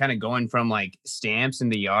that, like kind of going from like stamps in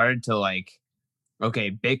the yard to like, okay,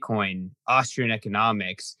 Bitcoin, Austrian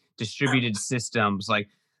economics, distributed systems, like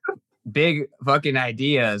big fucking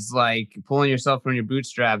ideas, like pulling yourself from your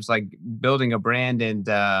bootstraps, like building a brand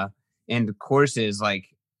and courses, like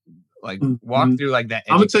walk through like that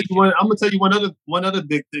education. I'm gonna tell you one other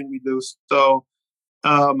big thing we do. So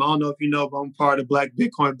I don't know if you know, but I'm part of Black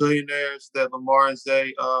Bitcoin Billionaires that Lamar and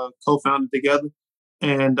Zay co-founded together.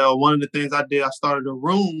 And one of the things I did, I started a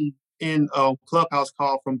room in Clubhouse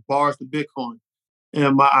called From Bars to Bitcoin.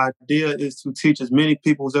 And my idea is to teach as many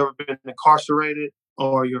people who's ever been incarcerated,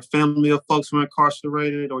 or your family of folks who are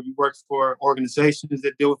incarcerated, or you work for organizations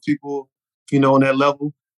that deal with people, on that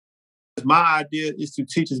level. My idea is to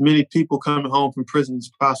teach as many people coming home from prison as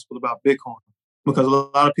possible about Bitcoin, because a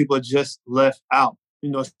lot of people are just left out,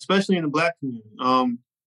 especially in the Black community,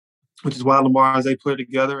 which is why Lamar and they put it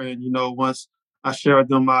together. And, once I shared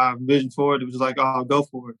them my vision for it, it was like, oh, I'll go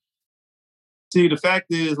for it. See, the fact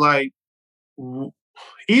is, like,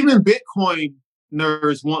 even Bitcoin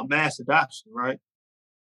nerds want mass adoption, right?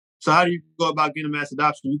 So how do you go about getting mass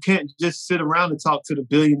adoption? You can't just sit around and talk to the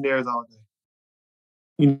billionaires all day.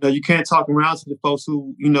 You can't talk around to the folks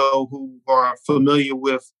who are familiar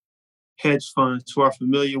with hedge funds, who are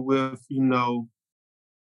familiar with,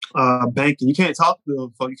 banking. You can't talk to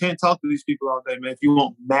them folks. You can't talk to these people all day, man. If you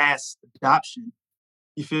want mass adoption,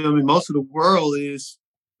 you feel me? Most of the world is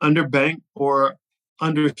underbanked or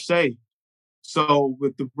undersaved. So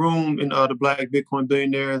with the room in the Black Bitcoin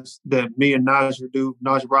Billionaires that me and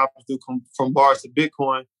Najee Roberts do, From Bars to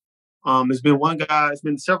Bitcoin, it's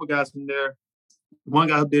been several guys in there. One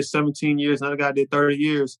guy who did 17 years, another guy did 30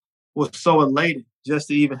 years, was so elated just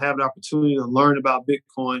to even have the opportunity to learn about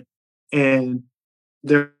Bitcoin. And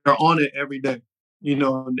they're on it every day,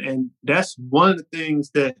 and that's one of the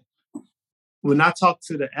things that when I talk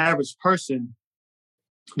to the average person,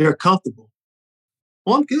 they're comfortable.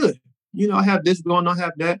 Well, I'm good. I have this going, I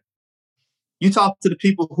have that. You talk to the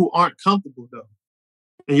people who aren't comfortable though,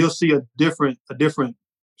 and you'll see a different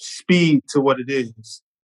speed to what it is.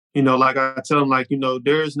 Like I tell them, like,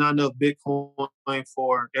 there's not enough Bitcoin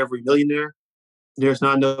for every millionaire. There's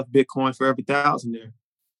not enough Bitcoin for every thousandaire.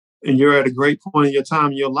 And you're at a great point in your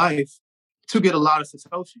time in your life to get a lot of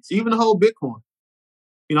Satoshis, even the whole Bitcoin.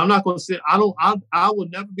 I'm not going to say, I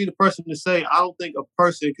would never be the person to say, I don't think a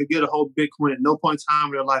person could get a whole Bitcoin at no point in time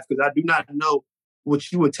in their life, because I do not know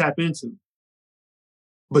what you would tap into.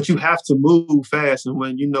 But you have to move fast. And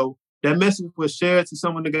when, that message was shared to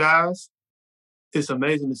some of the guys, it's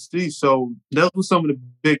amazing to see. So those were some of the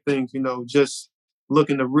big things, just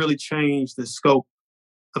looking to really change the scope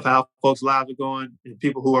of how folks' lives are going and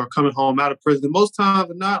people who are coming home out of prison. Most times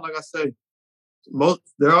or not, like I say,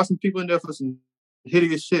 there are some people in there for some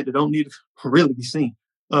hideous shit that don't need to really be seen.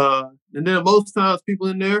 And then most times people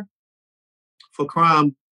in there for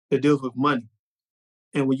crime that deals with money.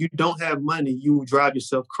 And when you don't have money, you drive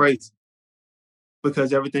yourself crazy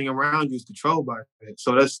because everything around you is controlled by it.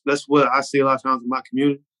 So that's what I see a lot of times in my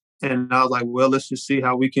community. And I was like, well, let's just see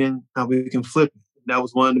how we can flip it. That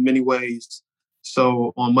was one of the many ways.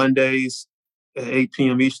 So on Mondays at 8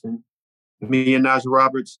 p.m. Eastern, me and Nigel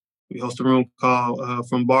Roberts, we host a room called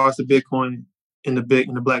From Bars to Bitcoin in the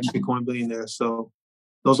Black Bitcoin Billionaire. So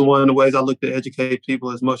those are one of the ways I look to educate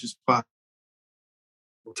people as much as possible.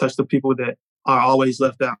 Touch the people that are always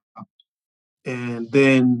left out. And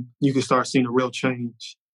then you can start seeing a real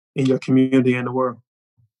change in your community and the world.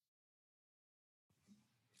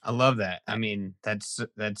 I love that. I mean, that's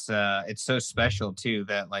it's so special too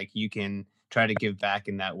that like you can try to give back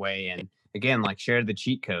in that way, and again, like share the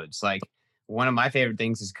cheat codes. Like one of my favorite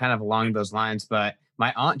things is kind of along those lines, but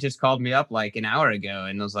my aunt just called me up like an hour ago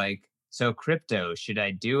and was like, "So crypto, should I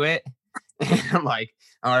do it?" And I'm like,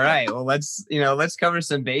 "All right, well let's cover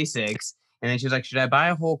some basics." And then she was like, "Should I buy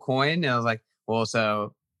a whole coin?" And I was like, "Well,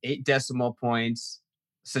 so 8 decimal points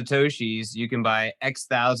Satoshis, you can buy X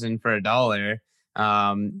thousand for $1.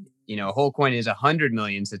 A whole coin is 100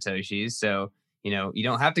 million Satoshis. So, you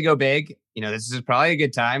don't have to go big. This is probably a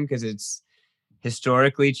good time because it's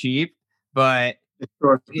historically cheap, but it's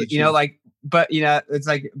like,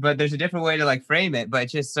 but there's a different way to like frame it, but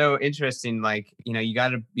it's just so interesting. Like, you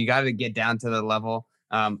gotta get down to the level.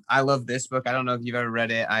 I love this book. I don't know if you've ever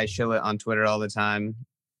read it. I show it on Twitter all the time.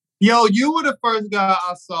 Yo, you were the first guy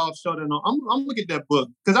I saw show that on. I'm gonna get that book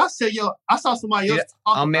because I said, I saw somebody else.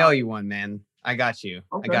 I'll mail you one, man. I got you.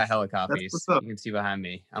 Okay. I got hella copies. You can see behind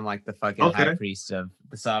me. I'm like the fucking high priest of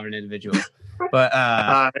the sovereign individual. But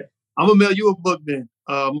I'm gonna mail you a book then.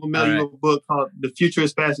 I'm gonna mail you a book called "The Future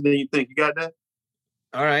Is Faster Than You Think." You got that?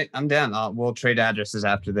 All right, I'm down. We'll trade addresses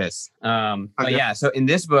after this. But yeah, so in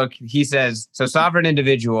this book, he says, so sovereign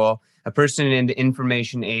individual, a person in the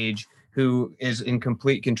information age who is in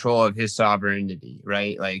complete control of his sovereignty,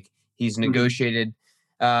 right? Like he's negotiated,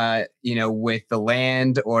 with the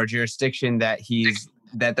land or jurisdiction that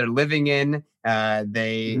they're living in.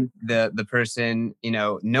 The person,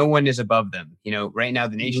 no one is above them. Right now,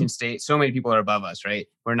 the nation state, so many people are above us, right?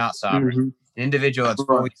 We're not sovereign. An individual that's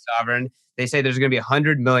fully sovereign. They say there's going to be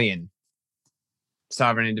 100 million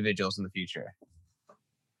sovereign individuals in the future.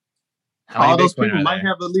 All those people might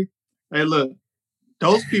have a leak. Hey, look,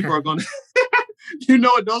 those people are going to, you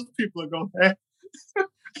know what those people are going to have.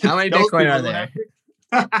 How many Bitcoin are there?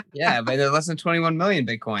 Yeah, but there's less than 21 million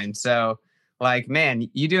Bitcoin. So, like, man,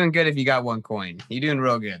 you're doing good if you got one coin. You're doing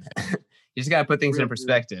real good. You just got to put things in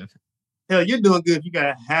perspective. Hell, you're doing good if you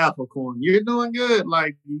got half a coin. You're doing good.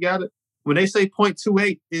 Like, you got to, when they say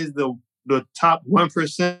 0.28 is the top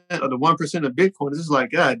 1% of the 1% of Bitcoin, it's just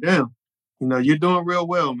like, God damn, you're doing real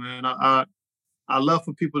well, man. I love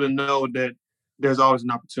for people to know that there's always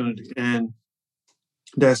an opportunity. And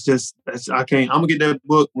I'm gonna get that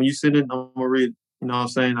book when you sit in, I'm gonna read it. You know what I'm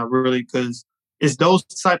saying? I really, because it's those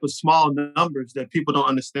type of small numbers that people don't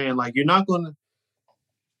understand. Like, you're not gonna,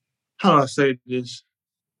 how do I say this?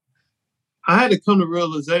 I had to come to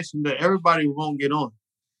realization that everybody won't get on.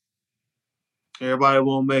 Everybody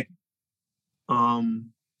won't make it.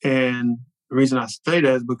 And the reason I say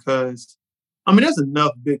that is because, there's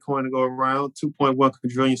enough Bitcoin to go around, 2.1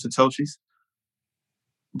 quadrillion Satoshis.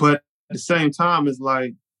 But at the same time, it's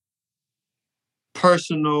like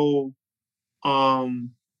personal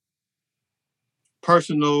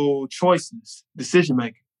choices, decision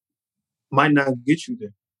making might not get you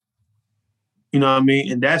there. You know what I mean?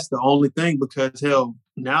 And that's the only thing, because hell,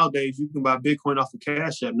 nowadays you can buy Bitcoin off of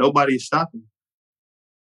Cash App. Nobody is stopping you.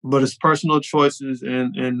 but it's personal choices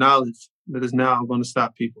and knowledge that is now going to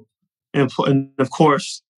stop people. And of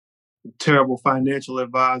course, terrible financial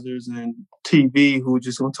advisors and TV who are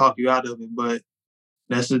just going to talk you out of it. But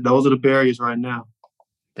those are the barriers right now.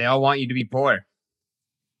 They all want you to be poor.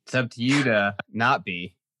 It's up to you to not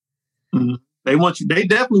be. Mm-hmm. They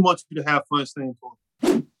definitely want you to have fun staying poor.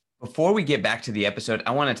 Before we get back to the episode,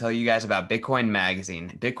 I want to tell you guys about Bitcoin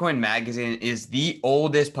Magazine. Bitcoin Magazine is the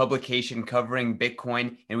oldest publication covering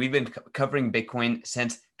Bitcoin, and we've been covering Bitcoin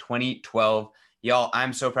since 2012. Y'all,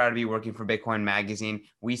 I'm so proud to be working for Bitcoin Magazine.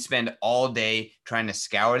 We spend all day trying to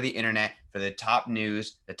scour the internet for the top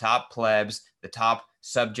news, the top plebs, the top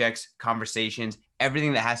subjects, conversations,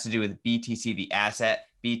 everything that has to do with BTC, the asset,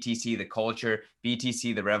 BTC, the culture,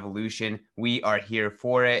 BTC, the revolution. We are here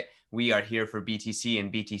for it. We are here for BTC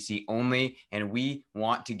and BTC only, and we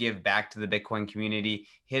want to give back to the Bitcoin community.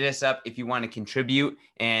 Hit us up if you want to contribute,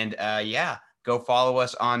 and go follow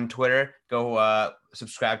us on Twitter. Go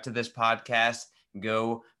subscribe to this podcast.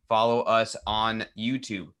 Go follow us on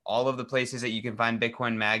YouTube. All of the places that you can find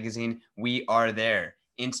Bitcoin Magazine, we are there.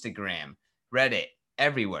 Instagram, Reddit,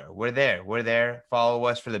 everywhere. We're there. We're there. Follow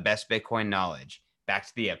us for the best Bitcoin knowledge. Back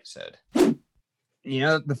to the episode.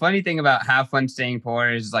 The funny thing about have fun staying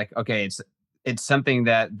poor is like, okay, it's something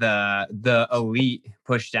that the elite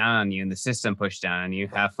push down on you and the system push down on you.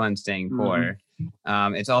 Have fun staying poor.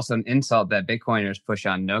 It's also an insult that Bitcoiners push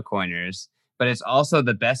on no coiners, but it's also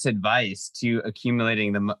the best advice to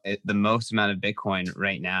accumulating the most amount of Bitcoin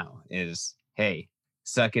right now is, hey,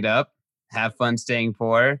 suck it up, have fun staying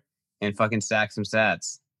poor, and fucking stack some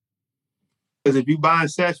sats. Because if you buying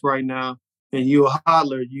sats right now and you a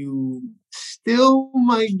hodler, you still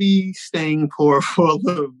might be staying poor for a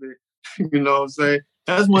little bit. You know what I'm saying?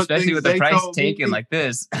 That's one especially thing with Zay the price taken like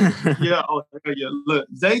this. Yeah. Look,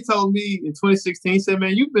 Zay told me in 2016, said,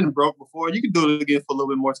 man, you've been broke before. You can do it again for a little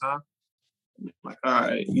bit more time. Like, all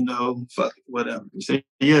right, fuck it, whatever. He said,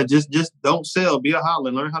 yeah, just don't sell. Be a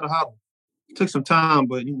hodler. Learn how to hodl. It took some time,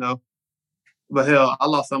 but but hell, I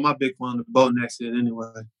lost all my Bitcoin on the boat next year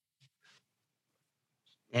anyway.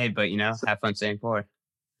 Hey, but have fun staying poor.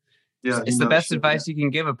 Yeah, it's the best advice you can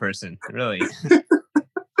give a person, really.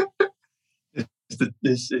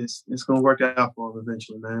 It's gonna work out for them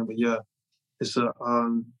eventually, man. But yeah, it's those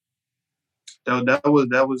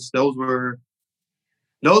were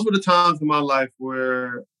the times in my life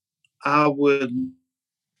where I would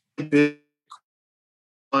Bitcoin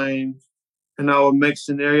and I would make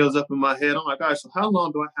scenarios up in my head. I'm like, all right, so how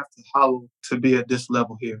long do I have to hodl to be at this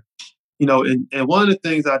level here? And one of the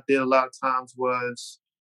things I did a lot of times was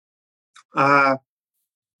I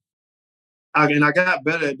got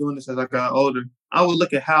better at doing this as I got older. I would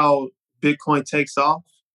look at how Bitcoin takes off,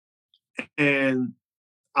 and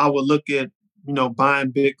I would look at,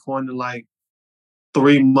 buying Bitcoin in like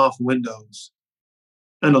 3-month windows.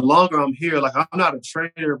 And the longer I'm here, like I'm not a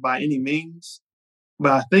trader by any means,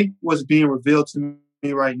 but I think what's being revealed to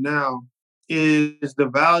me right now is the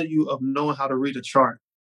value of knowing how to read a chart.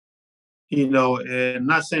 And I'm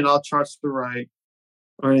not saying all charts are right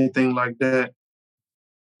or anything like that,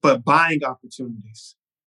 but buying opportunities.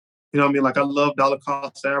 You know what I mean? Like I love dollar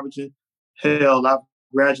cost averaging. Hell, I've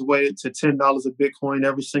graduated to $10 a Bitcoin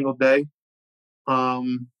every single day.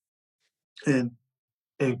 And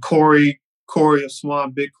Corey of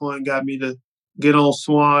Swan Bitcoin got me to get on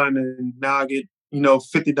Swan, and now I get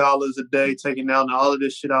 $50 a day taking out, and all of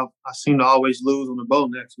this shit I seem to always lose on the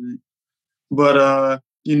boat next week. But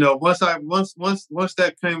once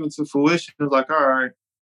that came into fruition, it was like, all right,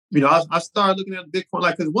 I started looking at Bitcoin,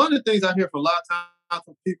 like, because one of the things I hear from a lot of times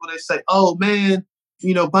from people, they say, oh man,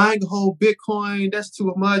 buying a whole Bitcoin, that's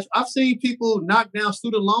too much. I've seen people knock down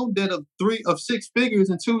student loan debt of 6 figures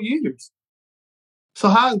in 2 years. So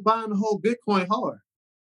how is buying a whole Bitcoin hard?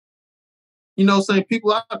 Saying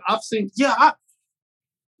people I've seen,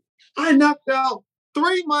 I knocked out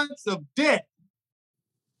 3 months of debt.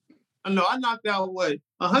 I knocked out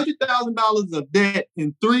 $100,000 of debt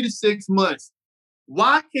in 3 to 6 months.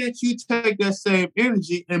 Why can't you take that same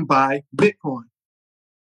energy and buy Bitcoin?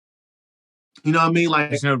 You know what I mean? Like,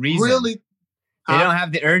 there's no reason. Really, they don't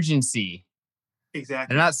have the urgency.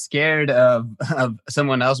 Exactly. They're not scared of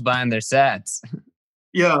someone else buying their sats.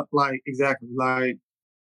 Yeah, like exactly. Like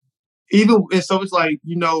and so it's like,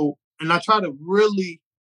 and I try to really,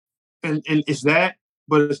 and it's that,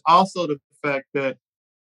 but it's also the fact that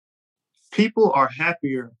people are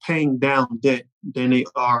happier paying down debt than they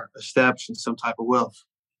are establishing some type of wealth.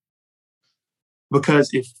 Because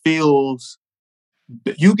it feels,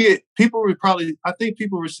 I think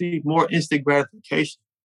people receive more instant gratification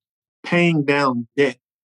paying down debt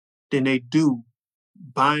than they do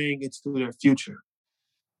buying into their future.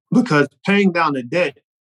 because paying down the debt,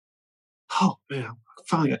 oh man, I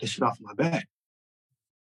finally got this shit off my back.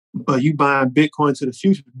 But you buying Bitcoin to the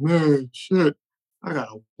future, man, shit. I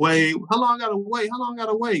gotta wait. How long I gotta wait? How long I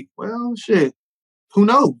gotta wait? Well, shit. Who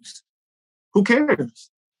knows? Who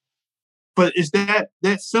cares? But it's that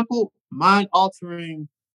simple mind altering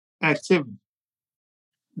activity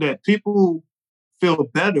that people feel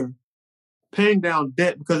better paying down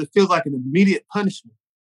debt because it feels like an immediate punishment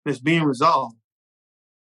that's being resolved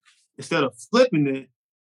instead of flipping it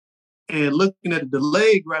and looking at the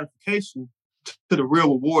delayed gratification to the real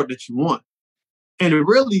reward that you want. And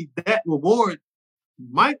really, that reward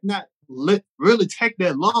might not really take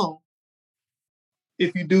that long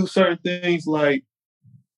if you do certain things like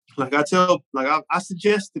I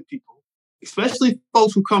suggest to people, especially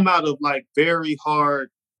folks who come out of like very hard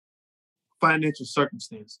financial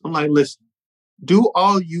circumstances. I'm like, listen, do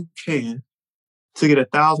all you can to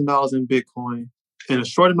get $1,000 in Bitcoin in a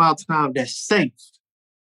short amount of time that's safe.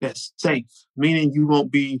 That's safe, meaning you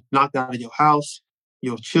won't be knocked out of your house.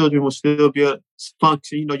 Your children will still be able to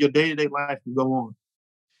function. You know, your day-to-day life will go on.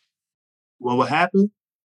 What will happen?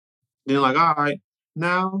 Then like, all right,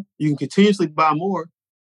 now you can continuously buy more,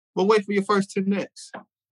 but wait for your first 10x.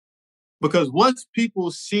 Because once people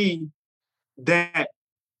see that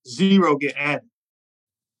zero get added,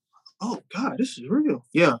 oh God, this is real.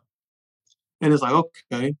 Yeah. And it's like,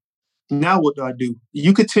 okay, now what do I do?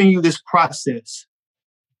 You continue this process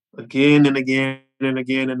again and again and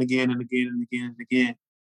again and again and again and again and again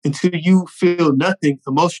until you feel nothing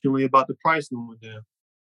emotionally about the price going down.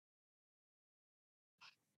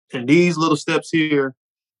 And these little steps here,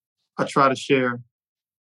 I try to share.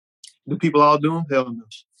 Do people all do them? Hell no.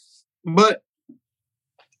 But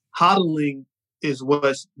hodling is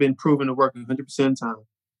what's been proven to work 100% of the time.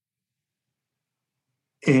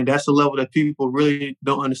 And that's a level that people really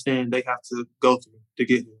don't understand they have to go through to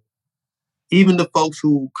get here. Even the folks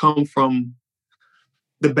who come from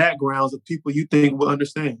the backgrounds of people you think will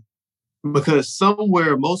understand. Because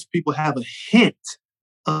somewhere most people have a hint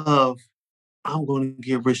of, I'm going to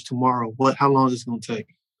get rich tomorrow. How long is this going to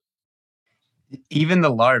take? Even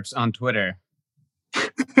the LARPs on Twitter.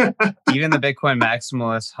 Even the Bitcoin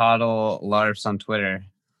maximalist hodl LARPs on Twitter.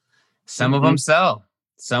 Some of them sell.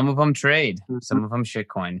 Some of them trade. Some of them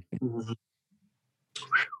shitcoin.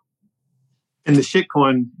 And the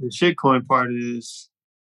shitcoin part is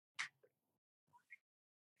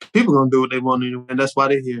people gonna do what they want anyway, and that's why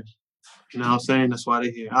they're here. You know what I'm saying? That's why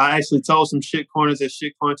they're here. I actually told some shitcoiners at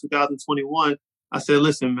Shitcoin 2021, I said,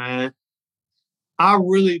 listen, man, I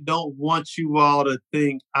really don't want you all to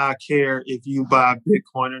think I care if you buy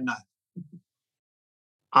Bitcoin or not.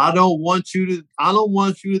 I don't want you to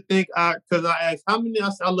think because I asked how many, I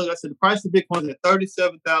said the price of Bitcoin is at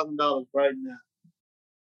 $37,000 right now.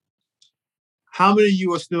 How many of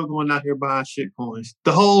you are still going out here buying shit coins?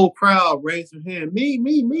 The whole crowd raised their hand. Me.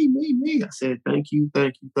 I said, thank you.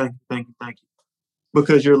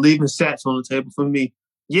 Because you're leaving sats on the table for me.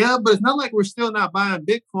 Yeah, but it's not like we're still not buying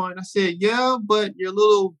Bitcoin. I said, yeah, but your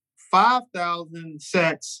little 5,000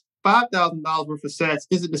 sats, $5,000 worth of sats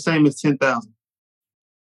isn't the same as 10,000.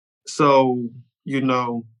 So,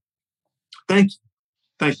 thank you.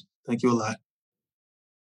 Thank you a lot.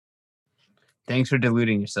 Thanks for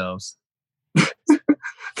deluding yourselves.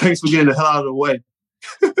 Thanks for getting the hell out of the way.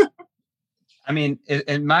 I mean,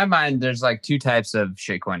 in my mind, there's like two types of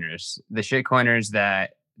shitcoiners. The shitcoiners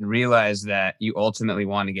that realize that you ultimately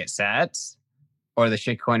want to get sats, or the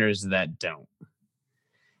shitcoiners that don't.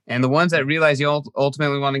 And the ones that realize you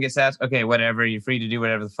ultimately want to get sats, okay, whatever, you're free to do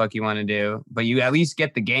whatever the fuck you want to do, but you at least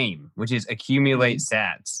get the game, which is accumulate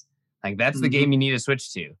sats. Like, that's the game you need to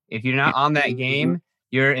switch to. If you're not on that game,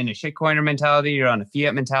 you're in a shitcoiner mentality, you're on a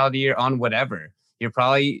fiat mentality, you're on whatever. You're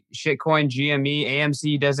probably shitcoin, GME,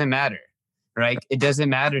 AMC, doesn't matter, right? It doesn't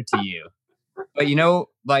matter to you. But,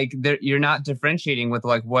 you're not differentiating with,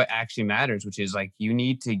 like, what actually matters, which is, like, you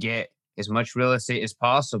need to get as much real estate as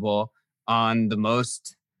possible on the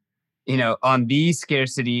most, on the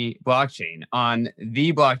scarcity blockchain, on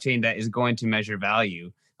the blockchain that is going to measure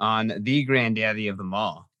value, on the granddaddy of them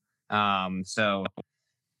all. So,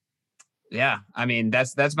 yeah, I mean,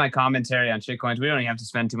 that's my commentary on shitcoins. We don't even have to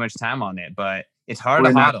spend too much time on it, but it's hard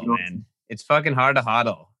to hodl, man. It's fucking hard to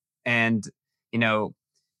hodl. And,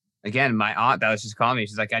 again, my aunt that was just calling me,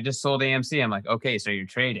 she's like, I just sold AMC. I'm like, okay, so you're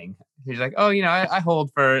trading. She's like, oh, I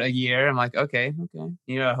hold for a year. I'm like, okay.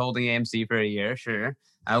 Holding AMC for a year, sure.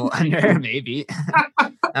 I wonder, maybe.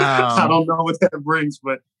 I don't know what that brings,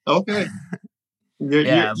 but okay.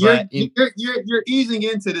 You're easing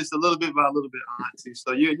into this a little bit by a little bit, auntie.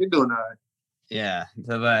 So you're doing all right. Yeah.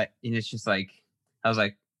 So, but it's just like, I was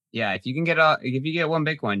like, Yeah, if you get one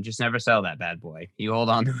Bitcoin, just never sell that bad boy. You hold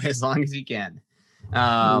on to it as long as you can.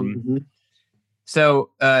 Mm-hmm. So,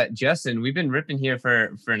 Justin, we've been ripping here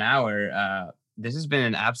for an hour. This has been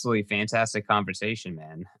an absolutely fantastic conversation,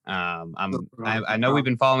 man. I know we've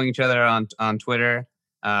been following each other on Twitter.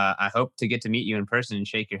 I hope to get to meet you in person and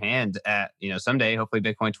shake your hand at someday, hopefully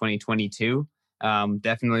Bitcoin 2022.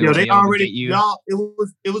 Definitely Yeah, will they be able to get already you. y'all.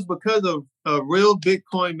 It was because of a Real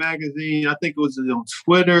Bitcoin magazine. I think it was on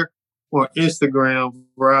Twitter or Instagram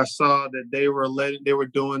where I saw that they were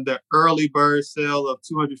doing the early bird sale of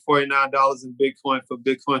 $249 in Bitcoin for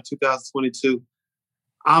Bitcoin 2022.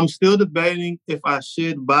 I'm still debating if I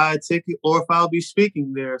should buy a ticket or if I'll be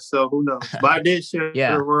speaking there. So who knows? But I did share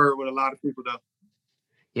Yeah. the word with a lot of people though.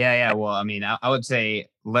 Yeah. Well, I mean, I would say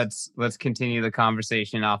let's continue the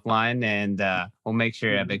conversation offline, and we'll make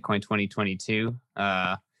sure at Bitcoin 2022.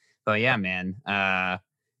 But yeah, man,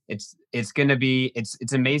 it's gonna be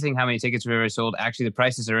it's amazing how many tickets we've ever sold. Actually, the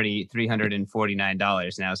price is already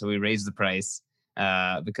 $349 now, so we raised the price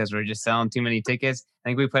because we're just selling too many tickets. I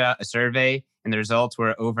think we put out a survey, and the results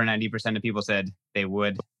were over 90% of people said they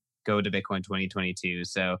would go to Bitcoin 2022.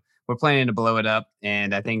 So we're planning to blow it up,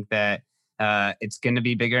 and I think that it's going to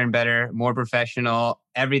be bigger and better, more professional,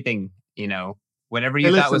 everything, whatever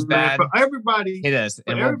you thought was bad, man, for everybody, hit us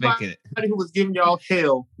and we'll pick it. Who was giving y'all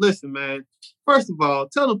hell, listen, man, first of all,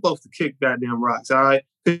 tell them folks to kick goddamn rocks, all right?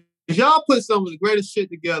 Because y'all put some of the greatest shit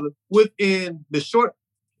together within the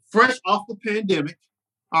fresh off the pandemic,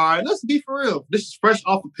 all right? Let's be for real. This is fresh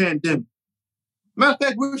off the pandemic. Matter of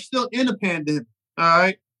fact, we're still in a pandemic, all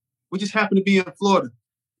right? We just happen to be in Florida.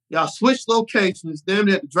 Y'all switch locations, damn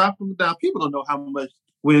near drop them down. People don't know how much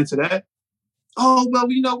went into that. Oh, well,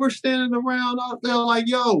 we're standing around out there like,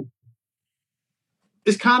 yo,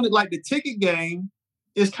 it's kind of like the ticket game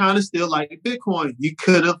is kind of still like Bitcoin. You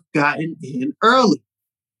could have gotten in early.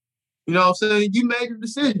 You know what I'm saying? You made your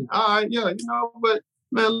decision. All right, yeah, but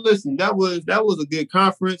man, listen, that was a good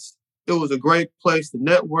conference. It was a great place to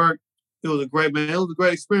network. It was a great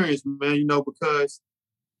experience, man, because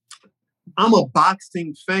I'm a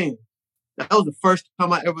boxing fan. That was the first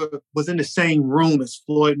time I ever was in the same room as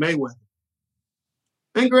Floyd Mayweather.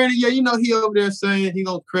 And granted, yeah, he over there saying he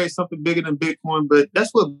gonna create something bigger than Bitcoin, but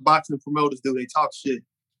that's what boxing promoters do. They talk shit.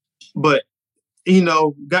 But,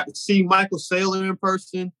 got to see Michael Saylor in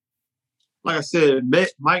person. Like I said,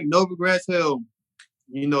 met Mike Novogratz. Hell,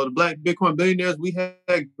 the Black Bitcoin Billionaires. We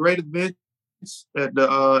had great events at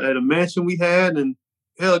a mansion we had, and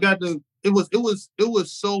hell, it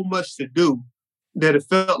was so much to do that it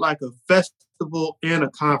felt like a festival and a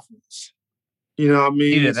conference. You know what I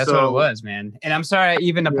mean? Dude, that's what it was, man. And I'm sorry I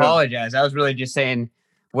even apologize. I was really just saying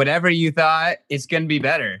whatever you thought, it's going to be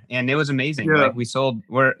better. And it was amazing. Yeah. Like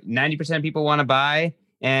we're 90% of people want to buy,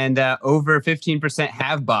 and over 15%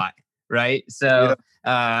 have bought, right? So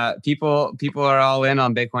people are all in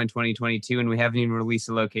on Bitcoin 2022, and we haven't even released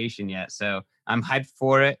a location yet. So I'm hyped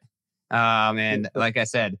for it. And like I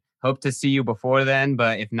said, hope to see you before then.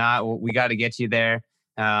 But if not, we got to get you there.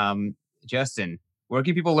 Justin, where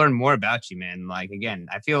can people learn more about you, man? Like, again,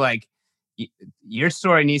 I feel like your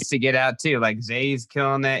story needs to get out too. Like, Zay's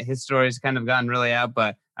killing it. His story's kind of gotten really out,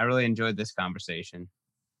 but I really enjoyed this conversation.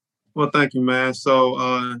 Well, thank you, man.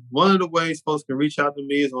 So one of the ways folks can reach out to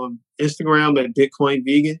me is on Instagram at Bitcoin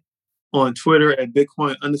Vegan, on Twitter at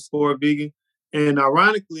Bitcoin_Vegan. And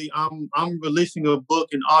ironically, I'm releasing a book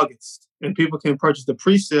in August, and people can purchase the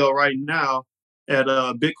pre-sale right now at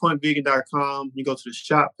bitcoinvegan.com. You go to the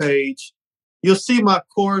shop page. You'll see my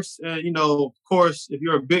course, and of course, if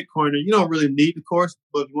you're a Bitcoiner, you don't really need the course,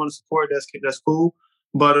 but if you want to support it, that's cool.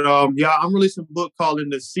 But I'm releasing a book called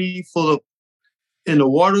 "In the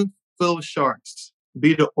Water Full of Sharks,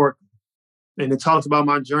 Be the Orca," and it talks about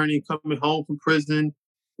my journey coming home from prison,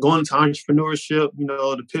 going into entrepreneurship,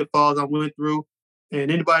 the pitfalls I went through.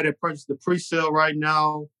 And anybody that purchased the pre-sale right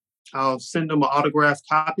now, I'll send them an autographed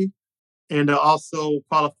copy. And they'll also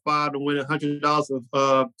qualify to win $100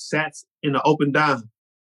 of sats in the open dime.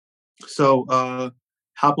 So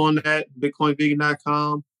hop on that,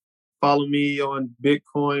 bitcoinvegan.com. Follow me on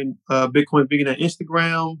Bitcoin Vegan on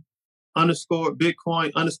Instagram,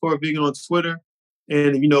 _Bitcoin_Vegan on Twitter.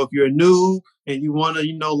 And if you're a noob and you want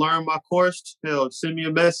to learn my course, send me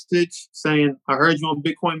a message saying I heard you on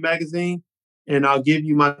Bitcoin Magazine, and I'll give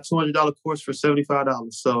you my $200 course for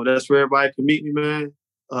 $75. So that's where everybody can meet me, man.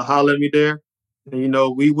 Holler at me there. And,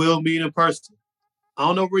 we will meet in person. I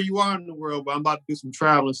don't know where you are in the world, but I'm about to do some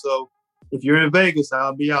traveling. So if you're in Vegas,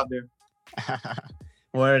 I'll be out there.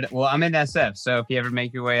 Word. Well, I'm in SF. So if you ever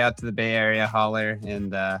make your way out to the Bay Area, holler.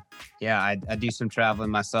 And I do some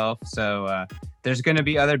traveling myself. So there's going to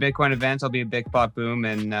be other Bitcoin events. I'll be a Big Block Boom,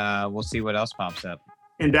 and we'll see what else pops up.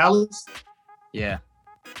 In Dallas? Yeah.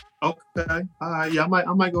 Okay. Yeah, I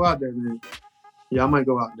might go out there, man. Yeah, I might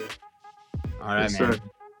go out there. All right, yes, man. Sir.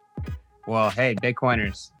 Well, hey,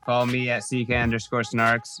 Bitcoiners, follow me at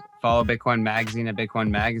CK_Snarks. Follow Bitcoin Magazine at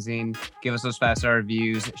Bitcoin Magazine. Give us those 5-star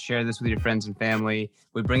reviews. Share this with your friends and family.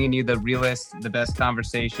 We're bringing you the realest, the best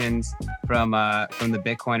conversations from the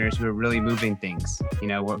Bitcoiners who are really moving things,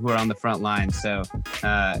 who are on the front line. So,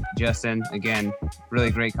 Justin, again,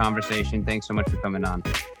 really great conversation. Thanks so much for coming on.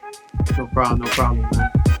 No problem,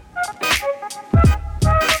 man.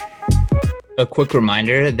 A quick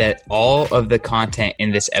reminder that all of the content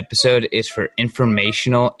in this episode is for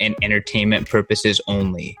informational and entertainment purposes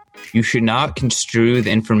only. You should not construe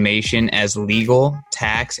the information as legal,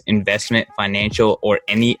 tax, investment, financial, or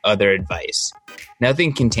any other advice.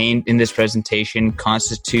 Nothing contained in this presentation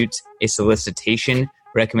constitutes a solicitation,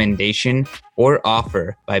 recommendation, or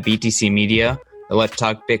offer by BTC Media, the Let's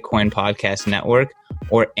Talk Bitcoin podcast network,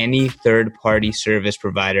 or any third-party service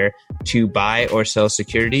provider to buy or sell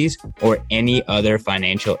securities or any other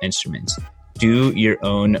financial instruments. Do your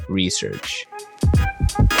own research.